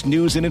latest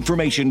news and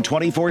information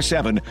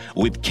 24/7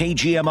 with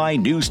KGMI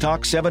News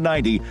Talk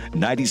 790,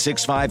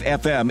 96.5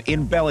 FM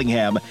in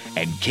Bellingham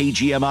and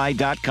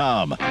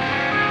KGMI.com.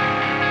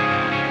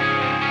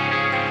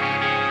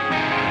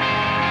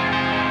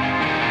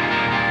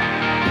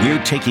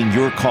 We're taking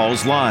your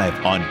calls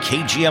live on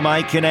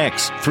KGMI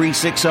Connects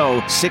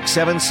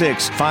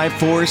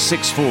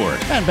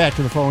 360-676-5464. And back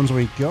to the phones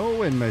we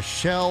go, and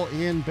Michelle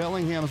in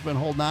Bellingham has been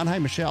holding on. Hi,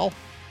 Michelle.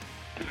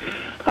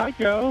 Hi,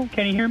 Joe.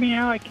 Can you hear me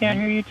now? I can't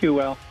hear you too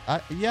well.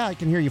 Yeah, I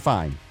can hear you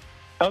fine.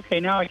 Okay,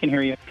 now I can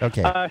hear you.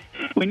 Okay.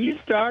 When you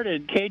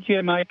started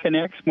KGMI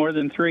Connects more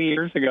than 3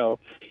 years ago,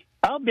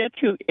 I'll bet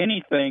you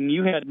anything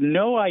you had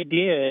no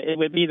idea it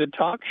would be the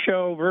talk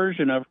show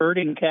version of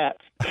Herding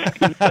Cats.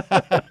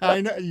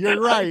 I know,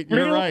 you're right.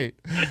 You're right.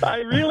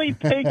 I really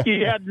think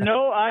you had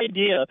no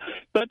idea.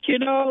 But, you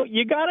know,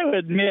 you got to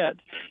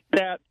admit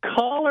that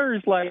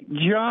callers like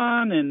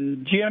John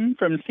and Jim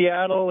from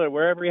Seattle or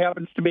wherever he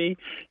happens to be,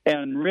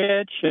 and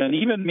Rich, and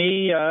even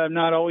me, I'm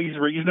not always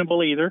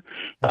reasonable either.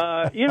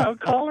 You know,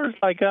 callers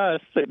like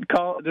us that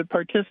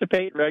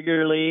participate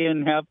regularly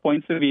and have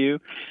points of view,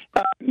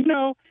 you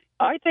know,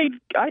 I think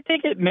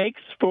it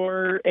makes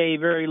for a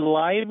very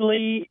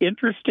lively,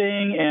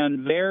 interesting,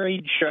 and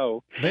varied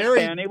show.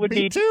 And it would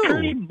be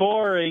pretty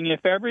boring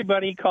if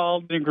everybody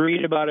called and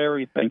agreed about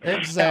everything.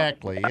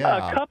 Exactly, now,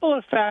 yeah. A couple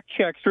of fact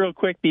checks real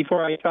quick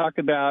before I talk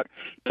about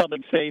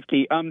public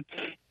safety. The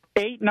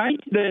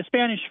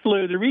Spanish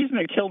flu, the reason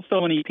it killed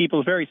so many people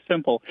is very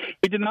simple.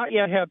 We did not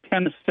yet have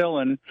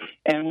penicillin,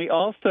 and we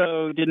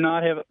also did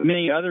not have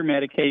many other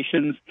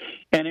medications,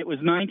 and it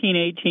was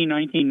 1918,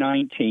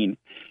 1919.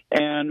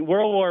 And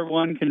World War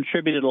I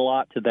contributed a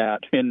lot to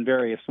that in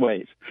various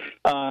ways.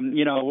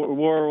 You know,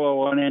 World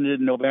War I ended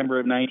in November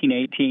of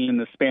 1918, and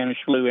the Spanish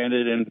flu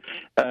ended in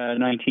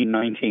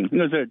 1919. It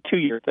was a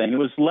 2-year thing. It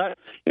was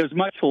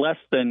much less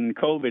than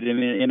COVID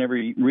in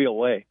every real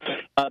way,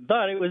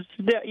 but it was,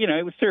 you know,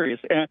 it was serious.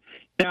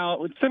 Now,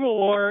 the Civil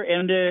War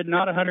ended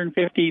not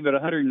 150 but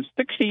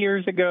 160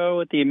 years ago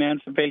with the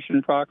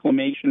Emancipation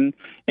Proclamation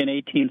in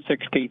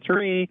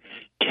 1863.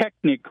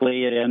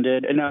 Technically, it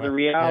ended. And now the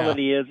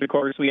reality is, of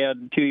course, we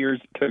had 2 years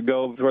to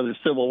go before the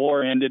Civil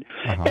War ended.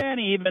 And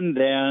even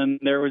then,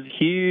 there was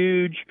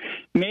huge,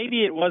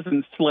 maybe it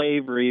wasn't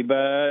slavery,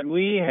 but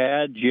we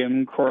had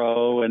Jim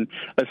Crow and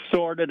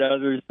assorted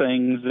other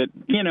things that,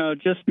 you know,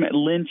 just meant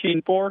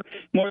lynching, more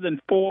than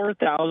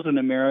 4,000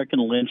 American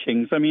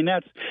lynchings. I mean,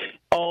 that's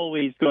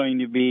always going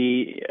to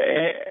be,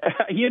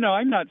 you know,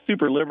 I'm not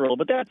super liberal,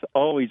 but that's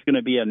always going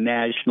to be a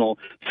national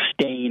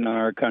stain on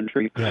our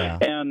country. Yeah.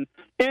 And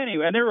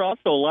anyway, and there were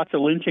also lots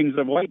of lynchings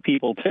of white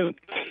people, too.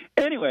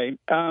 Anyway,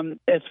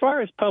 as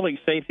far as public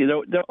safety,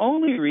 the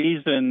only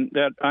reason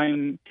that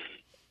I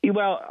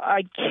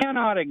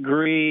cannot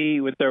agree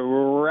with the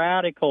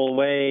radical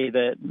way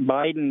that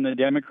Biden and the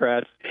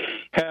Democrats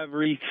have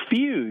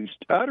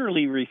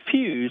utterly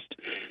refused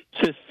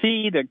to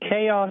see the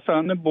chaos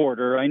on the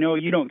border. I know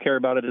you don't care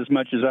about it as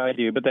much as I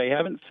do, but they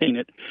haven't seen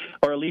it,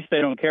 or at least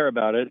they don't care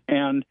about it.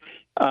 And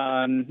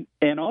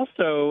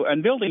also,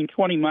 building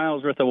 20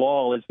 miles worth of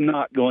wall is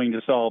not going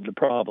to solve the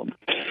problem.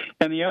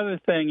 And the other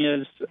thing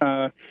is,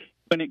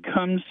 when it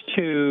comes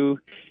to,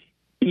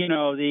 you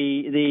know,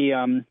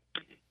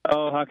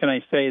 how can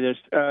I say this?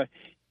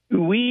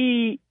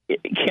 We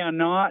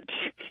cannot,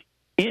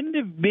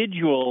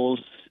 individuals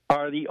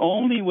are the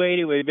only way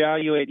to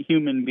evaluate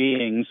human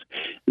beings,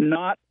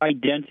 not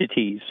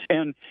identities.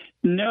 And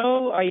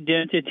no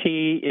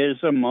identity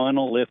is a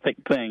monolithic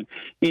thing.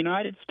 The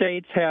United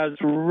States has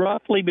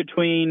roughly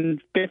between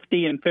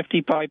 50 and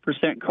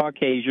 55%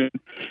 Caucasian.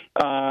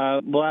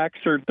 Blacks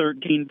are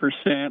 13%.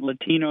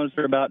 Latinos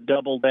are about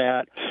double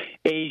that.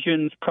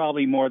 Asians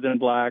probably more than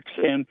blacks.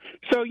 And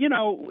so, you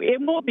know,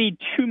 it won't be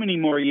too many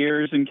more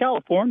years. And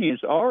California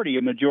is already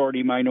a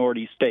majority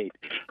minority state.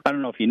 I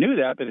don't know if you knew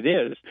that, but it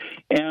is.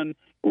 And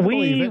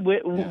we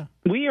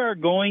are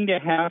going to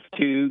have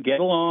to get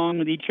along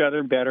with each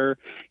other better.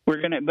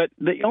 But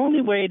the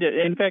only way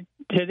to, in fact,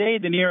 today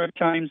the New York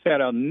Times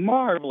had a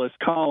marvelous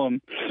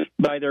column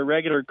by their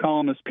regular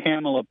columnist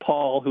Pamela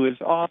Paul, who is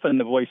often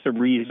the voice of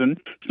reason.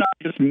 It's not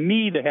just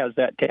me that has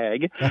that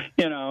tag,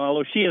 you know,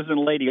 although she isn't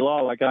Lady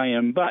Law like I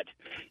am. But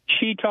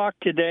she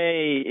talked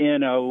today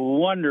in a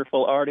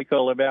wonderful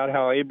article about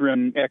how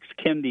Ibram X.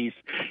 Kendi's,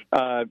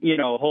 you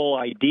know, whole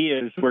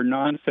ideas were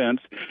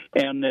nonsense,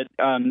 and that,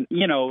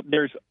 you know,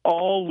 there's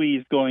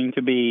always going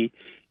to be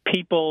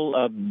people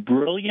of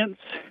brilliance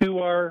who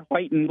are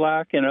white and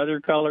black and other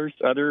colors,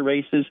 other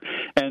races,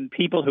 and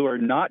people who are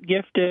not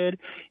gifted.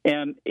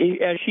 And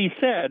as she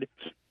said,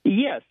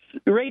 Yes,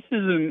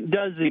 racism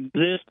does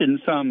exist in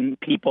some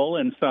people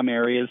in some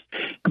areas,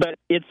 but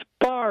it's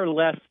far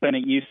less than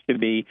it used to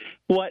be.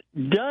 What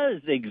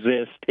does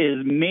exist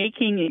is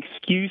making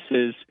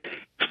excuses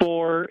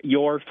for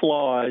your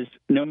flaws,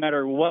 no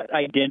matter what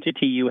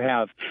identity you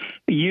have.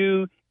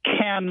 You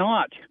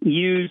cannot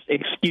use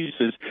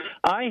excuses.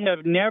 I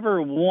have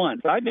never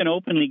once, I've been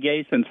openly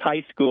gay since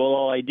high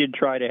school. I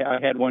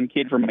had one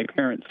kid for my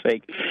parents'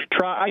 sake.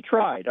 I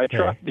tried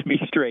to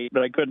be straight,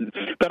 but I couldn't.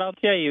 But I'll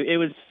tell you, it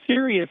was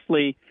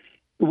seriously,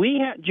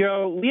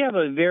 Joe, we have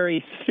a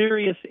very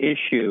serious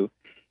issue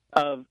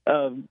of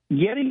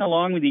getting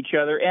along with each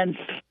other and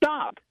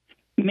stop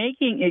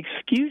making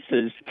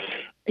excuses.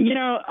 You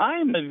know,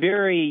 I've been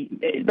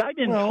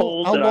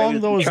told that along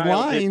those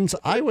childhood. lines,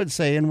 I would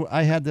say, and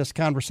I had this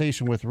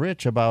conversation with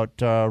Rich about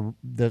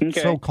the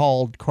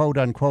so-called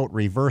 "quote-unquote"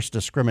 reverse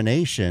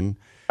discrimination.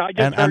 I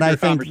just heard your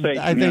conversation.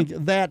 I think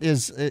that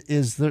is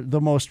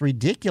the most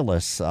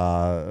ridiculous.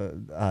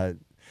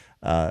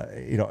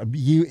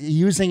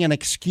 Using an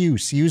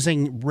excuse,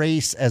 using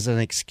race as an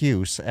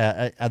excuse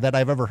that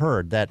I've ever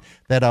heard, that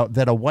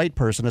a white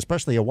person,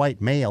 especially a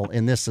white male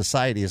in this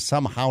society, is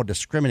somehow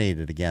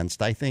discriminated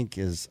against, I think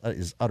is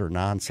utter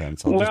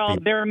nonsense.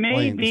 There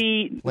may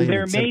be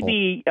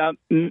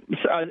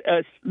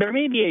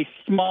a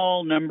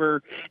small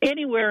number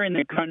anywhere in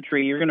the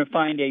country. You're going to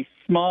find a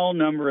small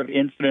number of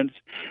incidents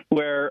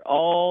where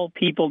all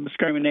people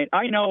discriminate.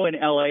 I know in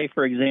L.A.,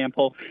 for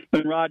example,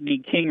 when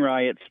Rodney King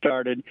riots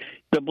started,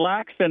 the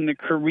blacks and the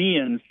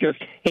Koreans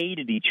just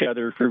hated each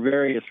other for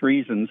various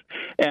reasons,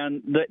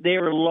 and they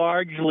were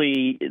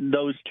largely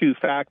those two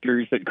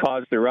factors that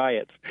caused the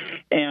riots.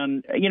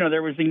 And, you know,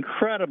 there was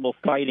incredible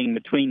fighting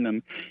between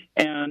them,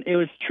 and it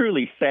was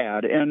truly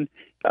sad. And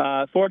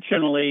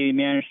fortunately, we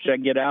managed to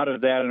get out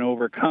of that and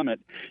overcome it.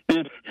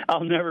 And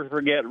I'll never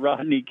forget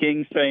Rodney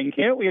King saying,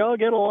 "Can't we all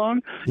get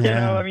along?" The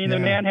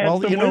man had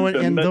some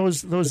wisdom. And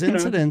those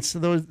incidents,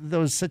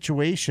 those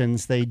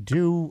situations, they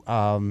do.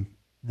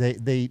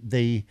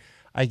 They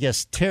I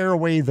guess tear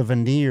away the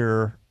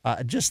veneer.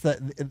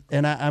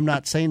 I'm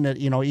not saying that,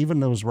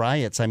 even those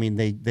riots, I mean,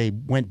 they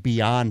went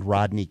beyond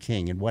Rodney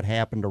King and what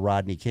happened to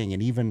Rodney King,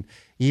 and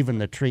even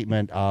the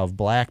treatment of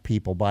black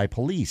people by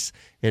police.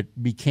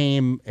 It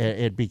became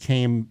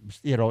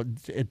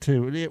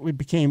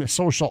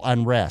social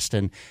unrest,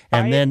 and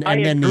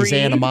then these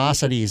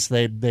animosities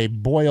they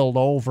boiled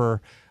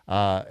over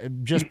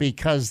just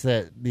because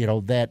that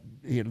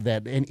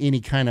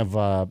any kind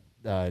of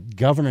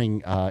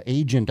governing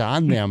agent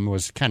on them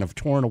was kind of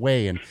torn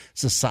away, and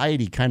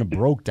society kind of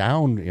broke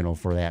down,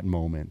 for that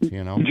moment,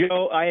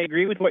 Joe, I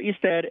agree with what you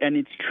said, and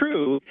it's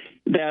true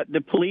that the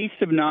police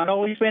have not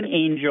always been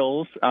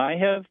angels.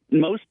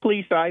 Most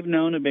police I've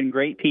known have been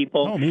great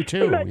people. Oh, me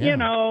too. But,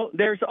 yeah.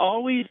 There's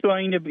always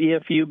going to be a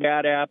few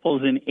bad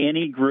apples in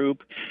any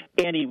group,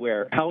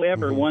 anywhere.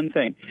 However, one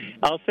thing,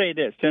 I'll say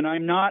this, and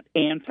I'm not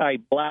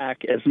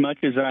anti-black as much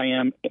as I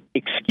am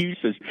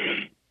excuses.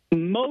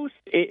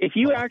 If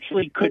you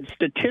actually could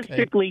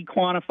statistically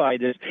quantify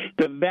this,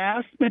 the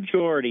vast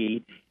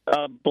majority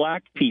of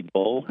black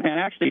people, and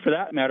actually for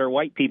that matter,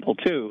 white people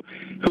too,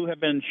 who have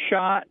been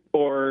shot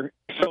or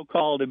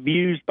so-called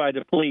abused by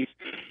the police,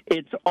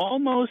 it's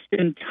almost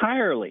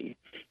entirely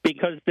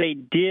because they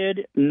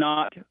did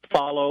not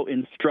follow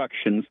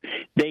instructions.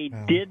 They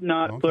did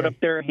not put up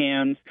their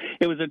hands.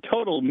 It was a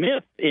total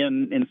myth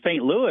in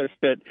St. Louis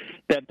that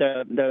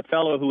the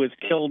fellow who was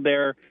killed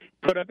there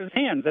put up his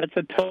hands. That's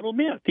a total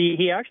myth.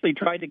 He actually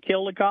tried to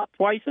kill the cop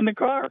twice in the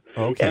car.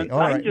 Okay, and all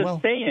right. I'm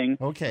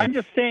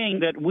just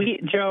saying that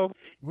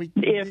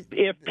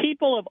if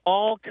people of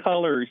all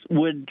colors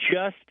would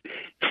just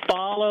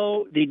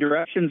follow the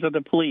directions of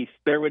the police,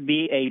 there would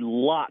be a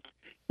lot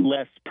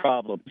less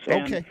problems.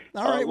 Okay.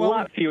 All right. A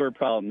lot fewer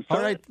problems.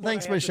 All right.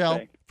 Thanks, Michelle.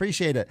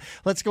 Appreciate it.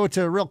 Let's go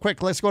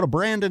to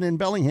Brandon in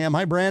Bellingham.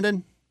 Hi,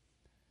 Brandon.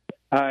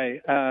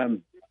 Hi.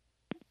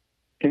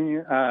 Can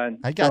you?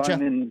 I got you.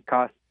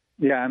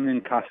 I'm in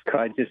Costco.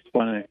 I just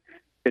want to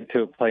get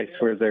to a place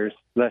where there's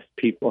less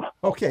people.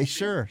 Okay,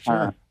 sure.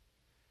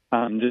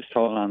 Just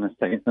hold on a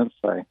second. I'm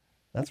sorry.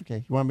 That's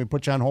okay. You want me to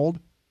put you on hold?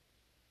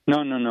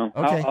 No.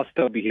 Okay. I'll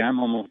still be here. I'm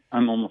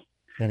almost.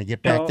 Going to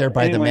get back there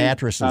by the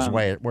mattresses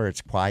where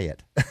it's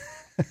quiet.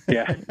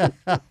 Yeah.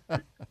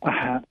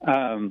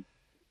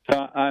 So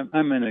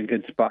I'm in a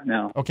good spot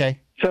now. Okay.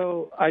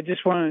 So I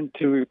just wanted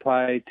to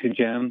reply to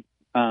Jim.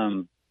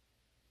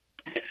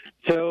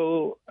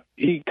 So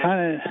he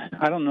kind of,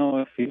 I don't know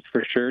if he's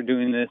for sure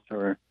doing this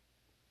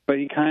but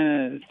he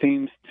kind of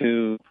seems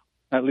to,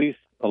 at least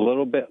a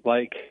little bit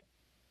like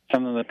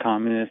some of the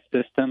communist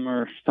system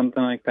or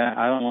something like that.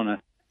 I don't want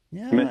to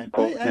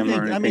misquote him or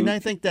anything. I mean, I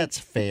think that's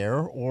fair,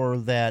 or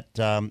that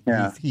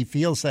he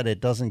feels that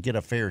it doesn't get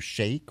a fair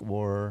shake,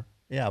 but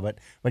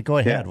go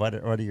ahead. What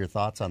are your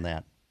thoughts on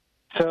that?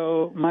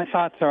 So my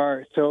thoughts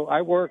are,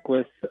 I work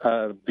with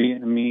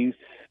Vietnamese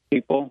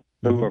people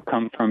who have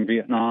come from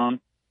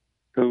Vietnam,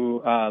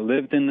 who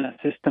lived in that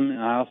system,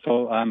 and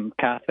I'm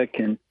Catholic,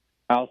 and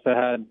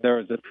there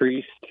was a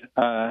priest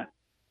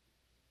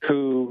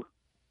who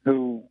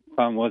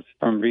was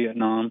from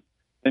Vietnam.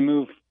 They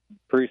move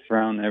priests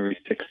around every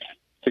six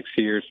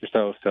years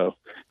or so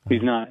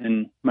he's not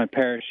in my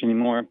parish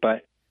anymore.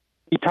 But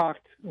he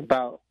talked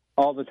about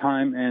all the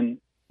time, and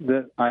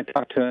I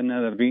talked to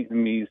another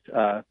Vietnamese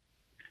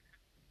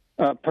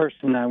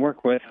person I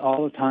work with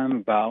all the time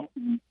about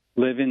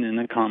living in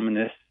a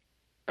communist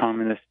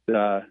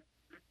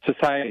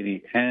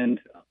society. And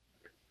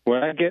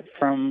what I get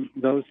from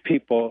those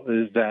people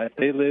is that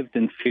they lived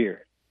in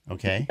fear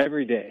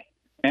every day.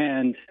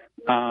 And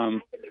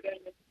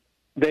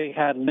they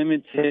had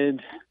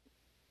limited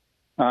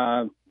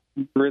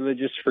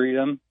religious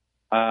freedom,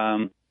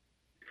 and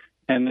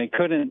they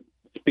couldn't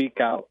speak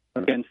out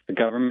against the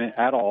government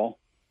at all.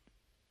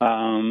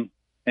 And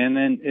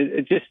then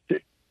it just,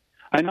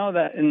 I know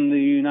that in the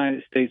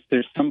United States,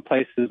 there's some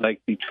places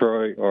like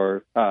Detroit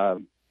or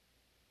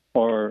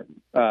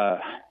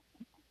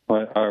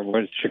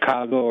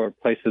Chicago or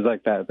places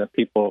like that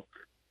people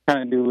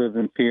kind of do live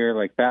in fear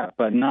like that,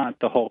 but not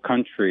the whole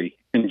country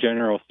in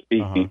general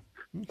speaking.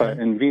 Okay. But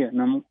in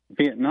Vietnam,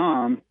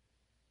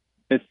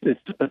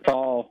 it's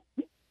all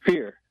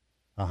fear.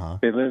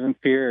 They live in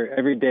fear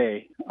every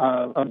day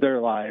of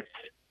their lives,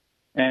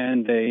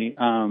 and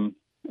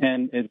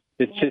it's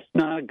just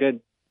not a good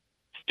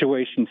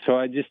situation. So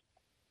I just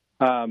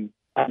I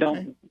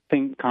don't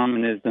think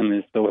communism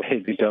is the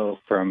way to go.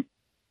 From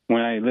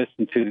when I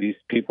listen to these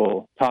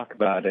people talk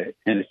about it,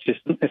 and it's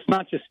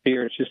not just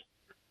fear; it's just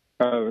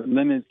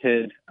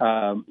limited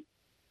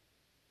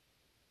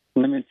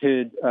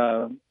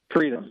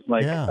freedom,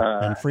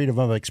 and freedom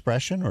of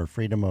expression or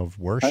freedom of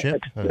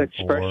worship,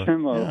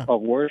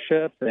 of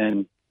worship,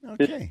 and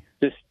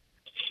just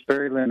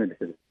very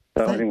limited.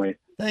 So anyway,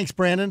 thanks,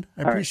 Brandon.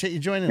 I appreciate you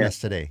joining us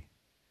today.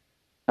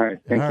 All right,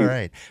 thank you. All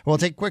right, we'll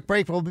take a quick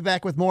break. We'll be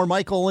back with more.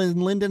 Michael in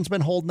Linden's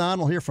been holding on.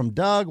 We'll hear from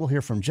Doug. We'll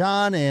hear from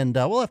John, and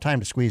we'll have time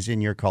to squeeze in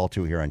your call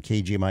too here on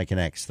KGMI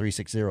Connects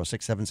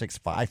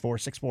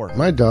 360-676-5464.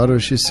 My daughter,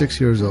 she's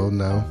 6 years old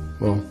now.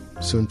 Well,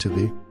 soon to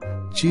be.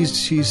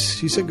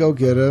 She's a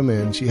go-getter,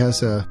 and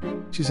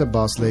she's a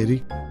boss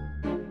lady.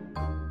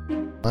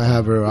 I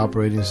have her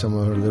operating some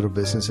of her little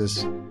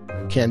businesses,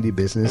 candy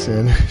business,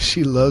 and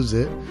she loves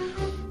it.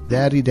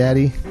 Daddy,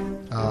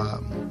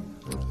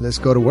 let's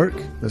go to work.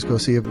 Let's go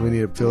see if we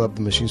need to fill up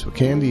the machines with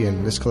candy,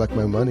 and let's collect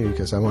my money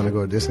because I want to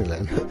go to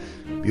Disneyland.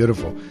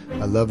 Beautiful.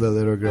 I love that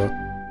little girl.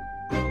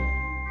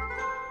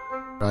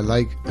 I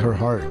like her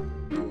heart.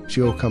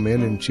 She'll come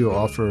in and she'll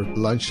offer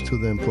lunch to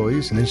the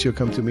employees, and then she'll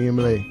come to me and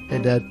be like, "Hey,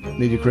 Dad,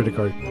 need your credit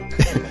card."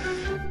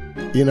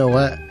 You know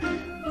what?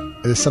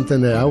 It's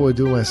something that I would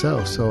do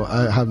myself, so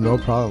I have no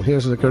problem.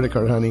 Here's the credit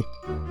card, honey.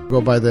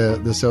 Go buy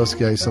the sales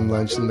guy some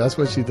lunch, and that's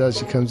what she does.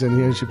 She comes in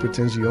here and she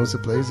pretends she owns the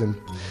place, and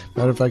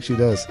matter of fact, she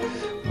does.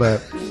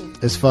 But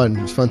it's fun.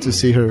 It's fun to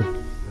see her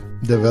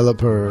develop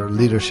her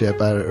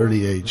leadership at an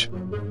early age.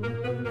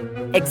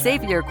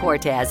 Xavier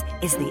Cortez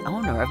is the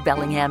owner of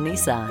Bellingham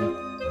Nissan,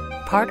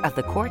 part of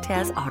the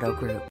Cortez Auto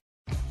Group.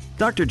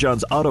 Dr.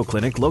 John's Auto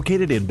Clinic,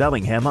 located in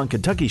Bellingham on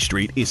Kentucky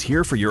Street, is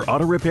here for your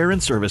auto repair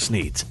and service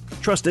needs.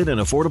 Trusted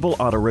and affordable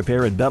auto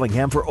repair in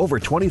Bellingham for over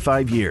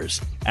 25 years.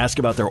 Ask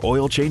about their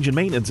oil change and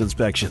maintenance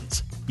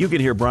inspections. You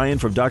can hear Brian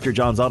from Dr.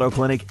 John's Auto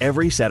Clinic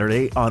every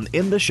Saturday on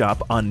In the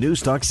Shop on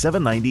News Talk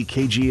 790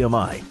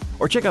 KGMI.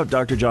 Or check out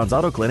Dr. John's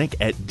Auto Clinic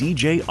at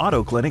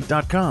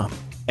djautoclinic.com.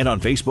 And on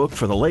Facebook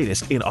for the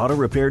latest in auto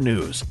repair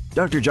news.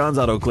 Dr. John's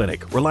Auto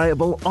Clinic,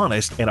 reliable,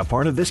 honest, and a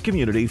part of this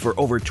community for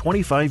over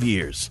 25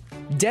 years.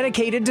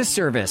 Dedicated to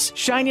service,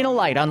 shining a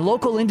light on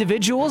local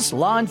individuals,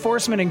 law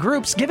enforcement, and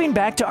groups giving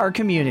back to our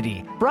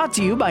community. Brought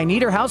to you by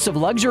Nieder House of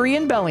Luxury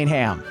in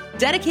Bellingham.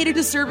 Dedicated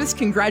to Service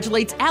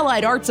congratulates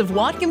Allied Arts of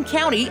Whatcom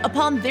County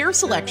upon their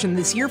selection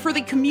this year for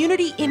the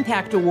Community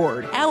Impact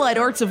Award. Allied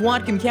Arts of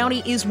Whatcom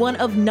County is one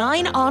of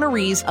 9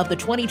 honorees of the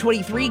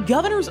 2023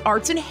 Governor's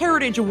Arts and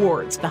Heritage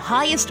Awards, the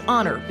highest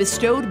honor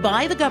bestowed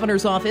by the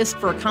Governor's Office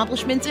for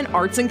accomplishments in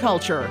arts and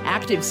culture.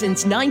 Active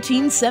since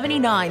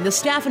 1979, the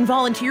staff and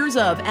volunteers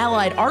of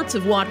Allied Arts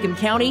of Whatcom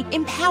County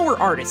empower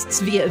artists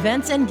via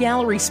events and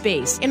gallery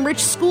space, enrich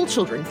school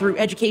children through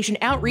education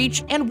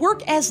outreach, and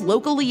work as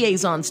local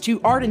liaisons to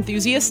art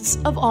enthusiasts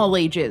of all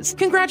ages.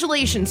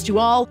 Congratulations to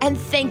all, and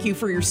thank you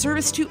for your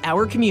service to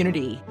our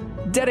community.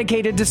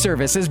 Dedicated to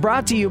Service is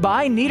brought to you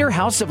by Nieder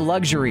House of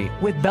Luxury,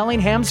 with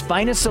Bellingham's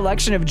finest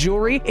selection of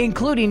jewelry,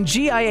 including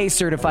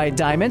GIA-certified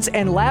diamonds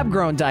and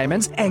lab-grown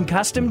diamonds and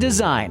custom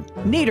design.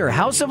 Nieder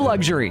House of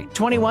Luxury,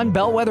 21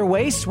 Bellwether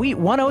Way, Suite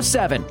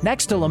 107,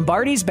 next to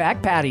Lombardi's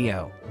back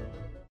patio.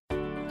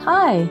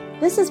 Hi,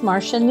 this is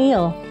Marcia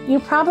Neal. You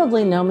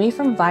probably know me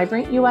from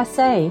Vibrant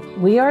USA.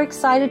 We are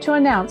excited to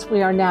announce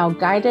we are now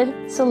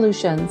Guided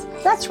Solutions.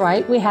 That's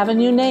right, we have a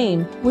new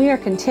name. We are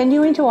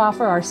continuing to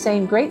offer our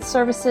same great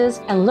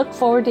services and look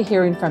forward to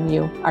hearing from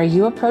you. Are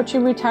you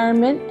approaching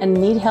retirement and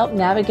need help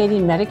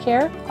navigating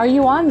Medicare? Are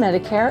you on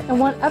Medicare and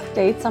want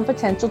updates on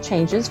potential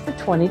changes for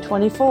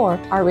 2024?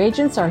 Our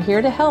agents are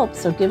here to help,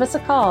 so give us a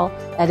call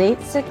at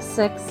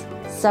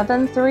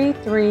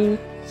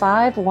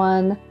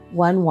 866-733-5111.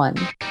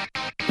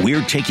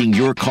 We're taking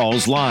your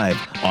calls live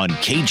on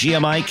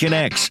KGMI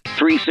Connects,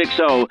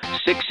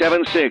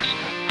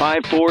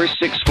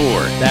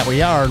 360-676-5464. That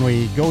we are, and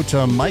we go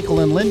to Michael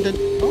and Linden.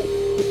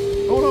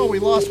 Oh no, we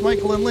lost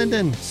Michael and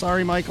Linden.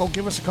 Sorry, Michael.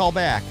 Give us a call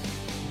back.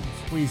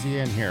 Squeeze you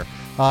in here.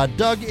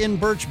 Doug in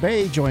Birch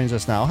Bay joins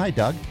us now. Hi,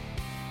 Doug.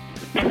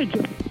 Hi,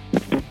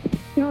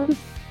 Joe.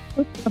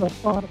 Let's have a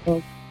thought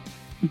about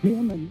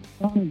Jim and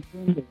John and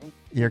Ferndale.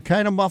 You're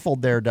kind of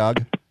muffled there,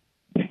 Doug.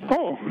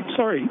 Oh,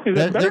 sorry. Is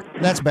that better?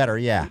 That's better,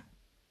 yeah.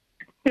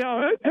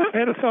 Yeah, I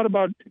had a thought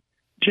about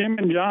Jim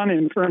and John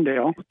in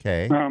Ferndale.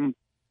 Okay.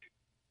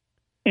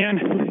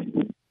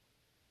 And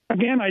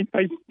again, I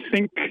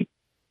think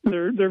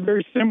they're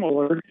very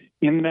similar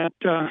in that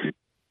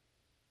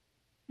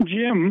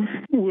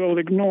Jim will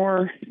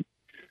ignore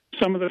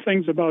some of the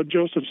things about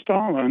Joseph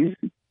Stalin,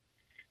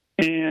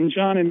 and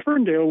John in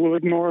Ferndale will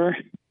ignore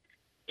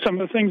some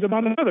of the things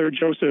about another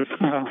Joseph.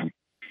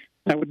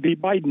 That would be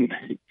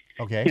Biden.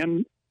 Okay.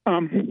 And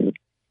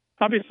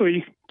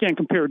obviously can't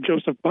compare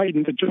Joseph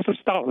Biden to Joseph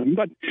Stalin,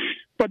 but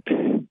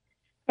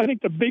I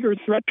think the bigger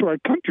threat to our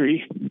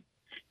country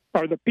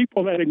are the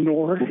people that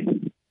ignore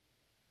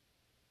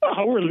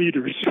our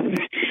leaders, and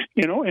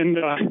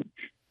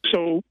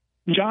so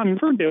John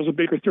Ferndale is a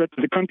bigger threat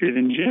to the country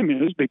than Jim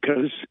is,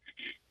 because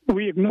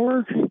we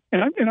ignore,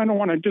 and I don't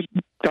want to just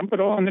dump it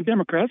all on the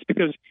Democrats,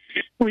 because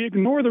we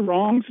ignore the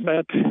wrongs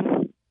that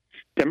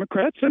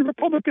Democrats and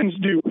Republicans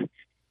do,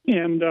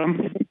 and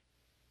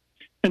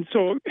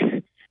so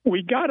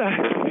we gotta.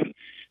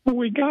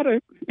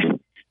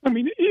 I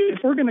mean,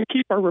 if we're going to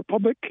keep our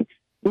republic,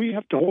 we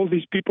have to hold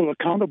these people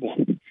accountable,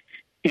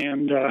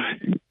 and so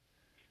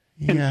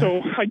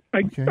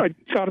I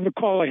thought of a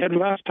call I had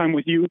last time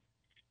with you,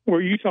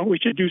 where you thought we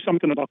should do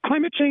something about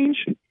climate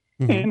change,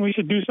 and we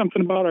should do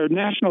something about our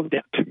national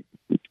debt.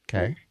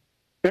 Okay.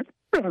 I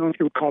don't know if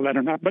you would call that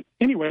or not, but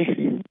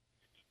anyway,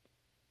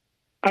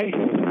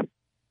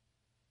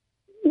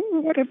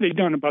 what have they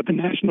done about the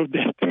national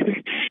debt?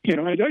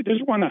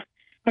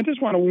 I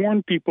just want to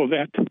warn people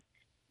that,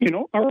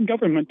 our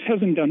government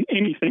hasn't done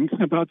anything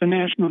about the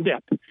national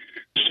debt.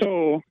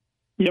 So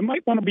you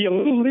might want to be a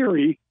little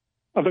leery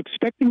of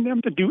expecting them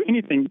to do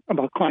anything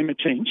about climate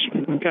change.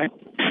 Okay.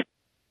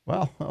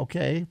 Well,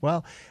 okay.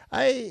 Well,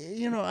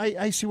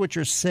 I see what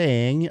you're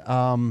saying.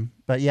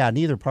 But yeah,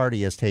 neither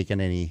party has taken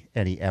made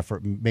any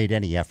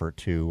effort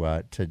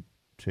to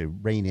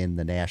rein in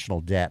the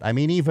national debt. I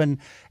mean,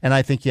 and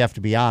I think you have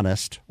to be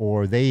honest,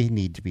 or they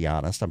need to be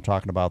honest. I'm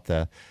talking about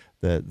the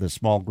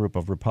small group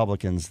of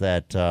Republicans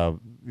that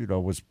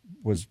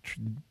was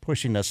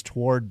pushing us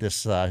toward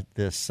this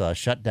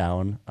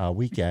shutdown a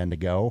weekend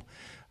ago,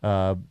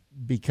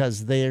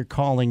 because they're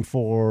calling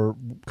for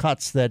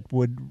cuts that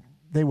would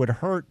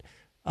hurt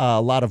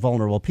a lot of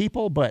vulnerable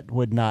people, but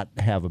would not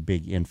have a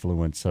big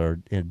influence or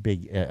a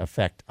big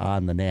effect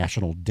on the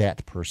national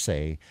debt per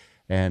se.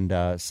 And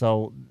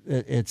so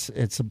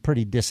it's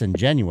pretty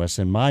disingenuous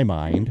in my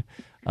mind.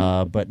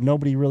 But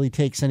nobody really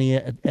takes any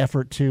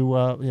effort to,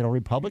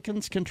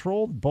 Republicans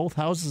controlled both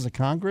houses of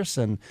Congress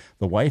and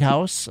the White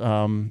House.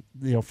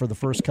 For the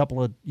first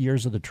couple of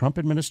years of the Trump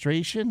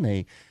administration,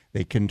 they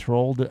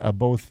controlled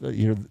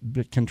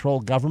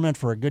controlled government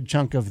for a good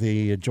chunk of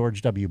the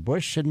George W.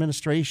 Bush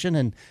administration,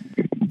 and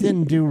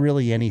didn't do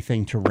really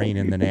anything to rein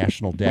in the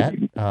national debt.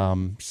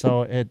 No,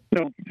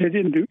 they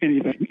didn't do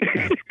anything.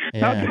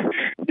 Yeah.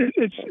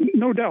 It's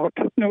no doubt.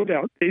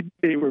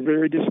 They were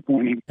very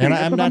disappointing. And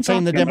I'm not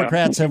saying the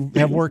Democrats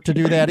have worked to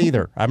do that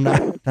either. I'm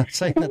not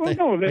saying that they.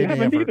 No, they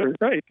haven't either.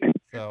 Right.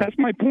 So, that's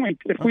my point.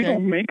 If we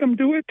don't make them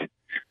do it,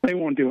 they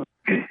won't do it.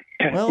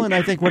 Well, and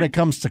I think when it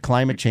comes to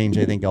climate change,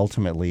 I think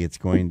ultimately it's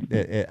going.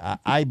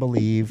 I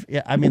believe.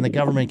 I mean, the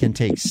government can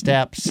take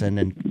steps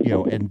and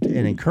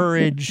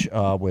encourage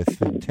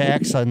with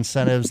tax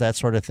incentives, that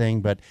sort of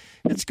thing. But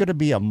it's going to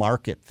be a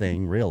market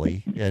thing,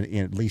 really,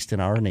 at least in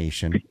our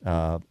nation.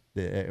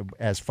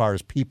 As far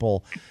as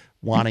people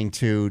wanting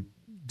to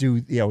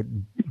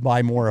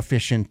buy more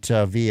efficient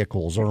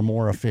vehicles or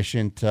more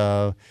efficient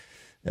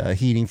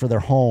heating for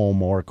their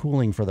home or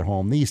cooling for their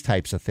home, these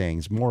types of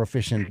things, more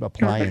efficient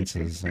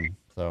appliances. And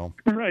so.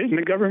 Right, and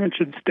the government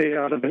should stay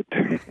out of it.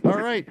 All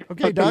right.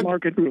 Okay, Doug.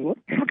 Market rule.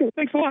 Okay,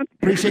 thanks a lot.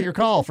 Appreciate your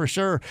call, for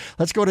sure.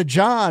 Let's go to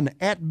John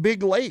at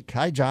Big Lake.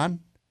 Hi,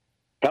 John.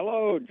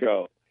 Hello,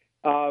 Joe.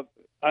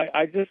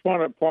 I just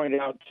want to point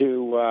out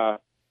to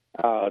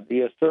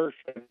the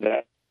assertion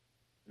that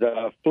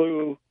the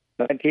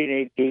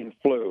 1918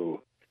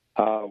 flu,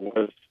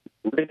 was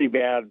really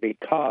bad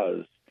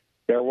because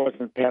there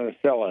wasn't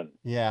penicillin.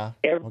 Yeah.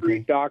 Every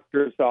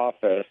doctor's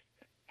office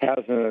has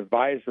an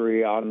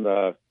advisory on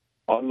the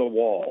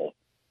wall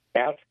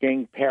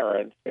asking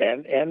parents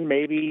and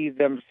maybe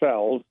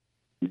themselves,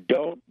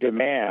 don't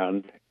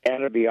demand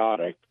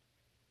antibiotics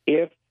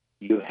if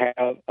you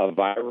have a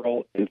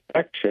viral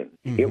infection.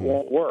 Mm-hmm. It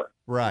won't work.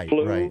 Right.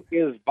 Flu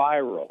is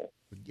viral.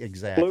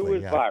 Exactly. Flu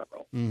is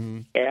viral. Mm-hmm.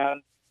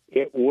 And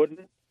it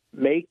wouldn't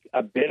make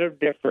a bit of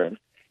difference.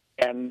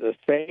 And the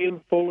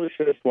same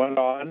foolishness went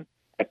on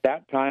at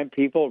that time,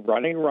 people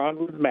running around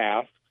with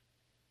masks.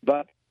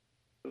 But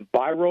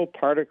viral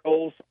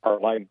particles are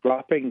like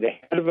dropping the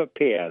head of a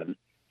pin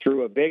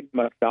through a big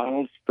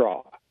McDonald's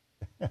straw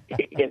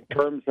in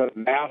terms of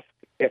mask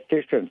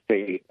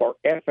efficiency or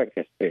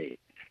efficacy.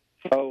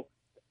 So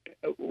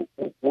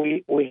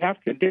we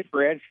have to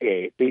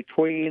differentiate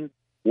between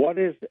what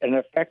is an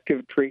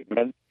effective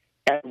treatment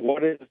and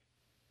what is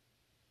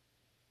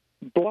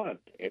blunt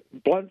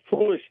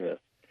foolishness.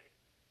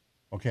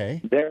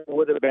 Okay. There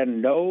would have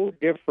been no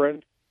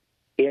difference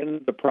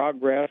in the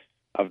progress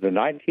of the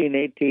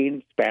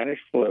 1918 Spanish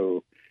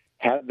flu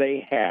had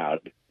they had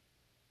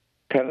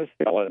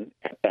penicillin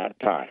at that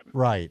time.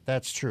 Right,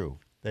 that's true.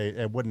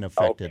 It wouldn't have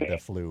affected the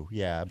flu.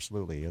 Yeah,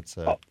 absolutely. It's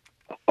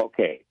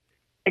okay.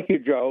 Thank you,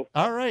 Joe.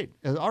 All right,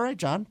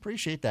 John.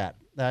 Appreciate that.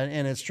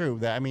 And it's true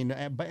that, I mean,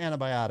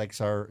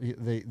 antibiotics are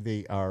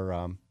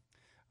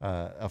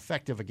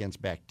effective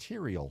against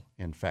bacterial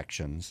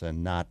infections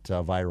and not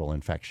viral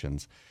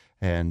infections.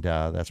 And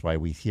that's why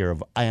we hear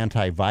of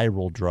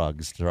antiviral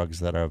drugs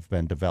that have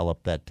been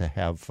developed that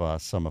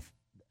have some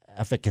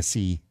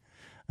efficacy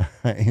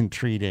in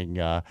treating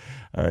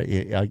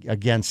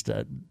against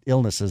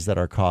illnesses that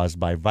are caused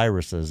by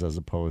viruses as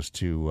opposed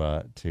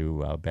to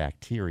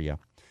bacteria.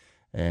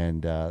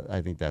 And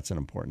I think that's an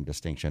important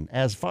distinction.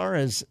 As far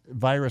as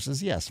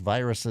viruses, yes,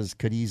 viruses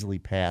could easily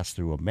pass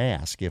through a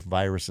mask if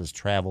viruses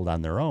traveled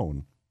on their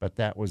own. But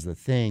that was the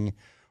thing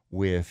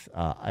with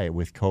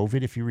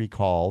COVID, if you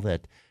recall,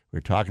 that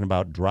we're talking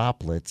about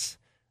droplets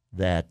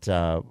that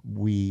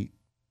we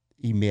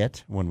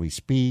emit when we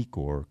speak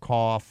or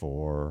cough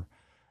or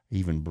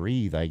even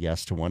breathe, I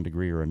guess, to one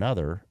degree or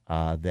another,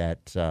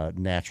 that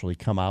naturally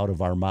come out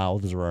of our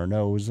mouths or our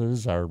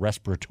noses, our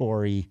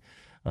respiratory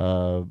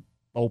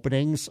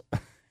openings.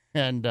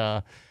 And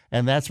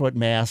that's what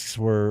masks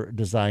were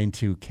designed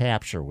to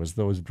capture, was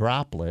those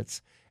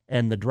droplets.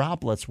 And the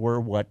droplets were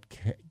what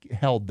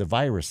held the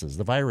viruses.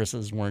 The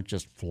viruses weren't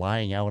just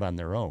flying out on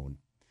their own.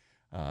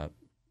 I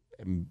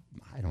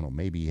don't know,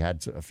 maybe you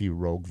had a few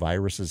rogue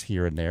viruses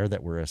here and there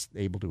that were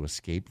able to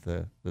escape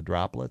the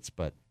droplets,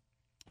 but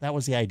that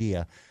was the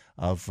idea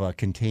of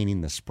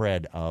containing the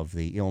spread of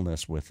the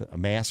illness with a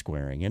mask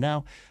wearing. And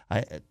now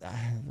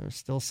they're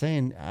still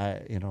saying, our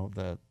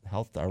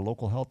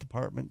local health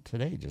department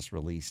today just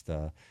released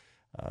a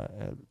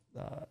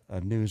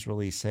news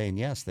release saying,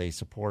 yes, they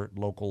support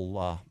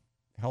local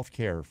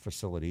healthcare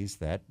facilities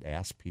that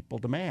ask people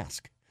to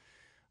mask.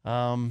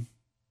 And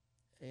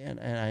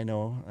I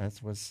know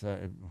that was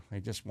they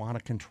just want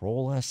to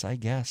control us, I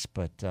guess.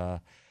 But I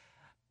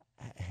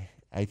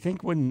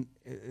think when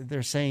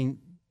they're saying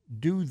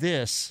do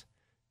this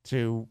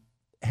to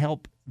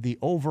help the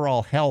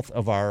overall health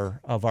of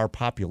our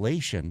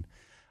population,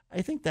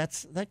 I think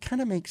that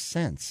kind of makes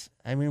sense.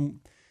 I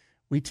mean,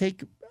 we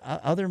take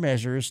other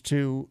measures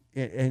to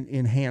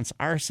enhance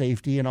our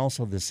safety and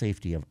also the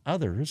safety of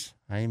others.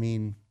 I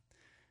mean,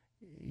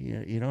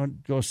 you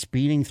don't go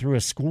speeding through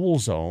a school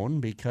zone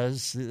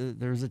because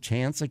there's a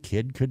chance a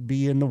kid could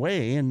be in the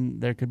way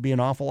and there could be an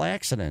awful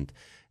accident.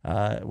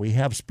 We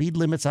have speed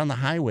limits on the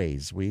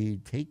highways. We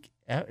take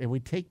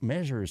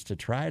measures to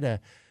try to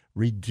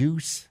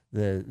reduce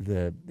we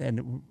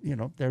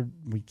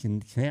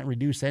can't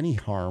reduce any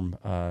harm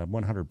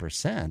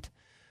 100%,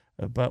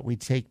 but we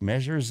take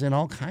measures in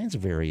all kinds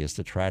of areas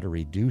to try to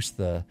reduce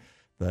the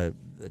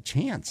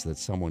chance that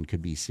someone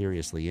could be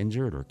seriously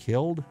injured or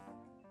killed.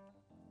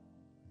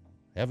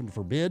 Heaven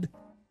forbid.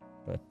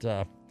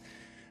 But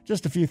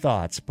just a few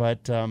thoughts.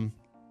 But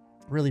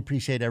really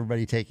appreciate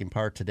everybody taking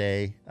part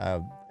today.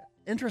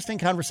 Interesting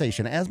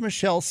conversation. As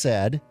Michelle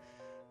said,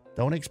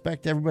 don't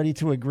expect everybody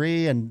to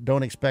agree and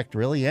don't expect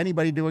really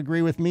anybody to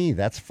agree with me.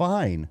 That's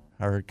fine.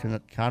 Our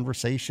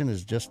conversation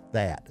is just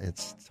that.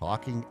 It's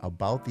talking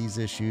about these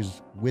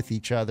issues with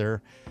each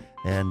other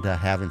and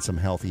having some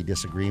healthy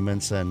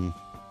disagreements, and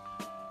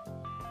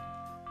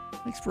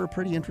makes for a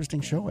pretty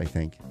interesting show, I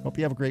think. Hope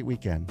you have a great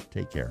weekend.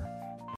 Take care.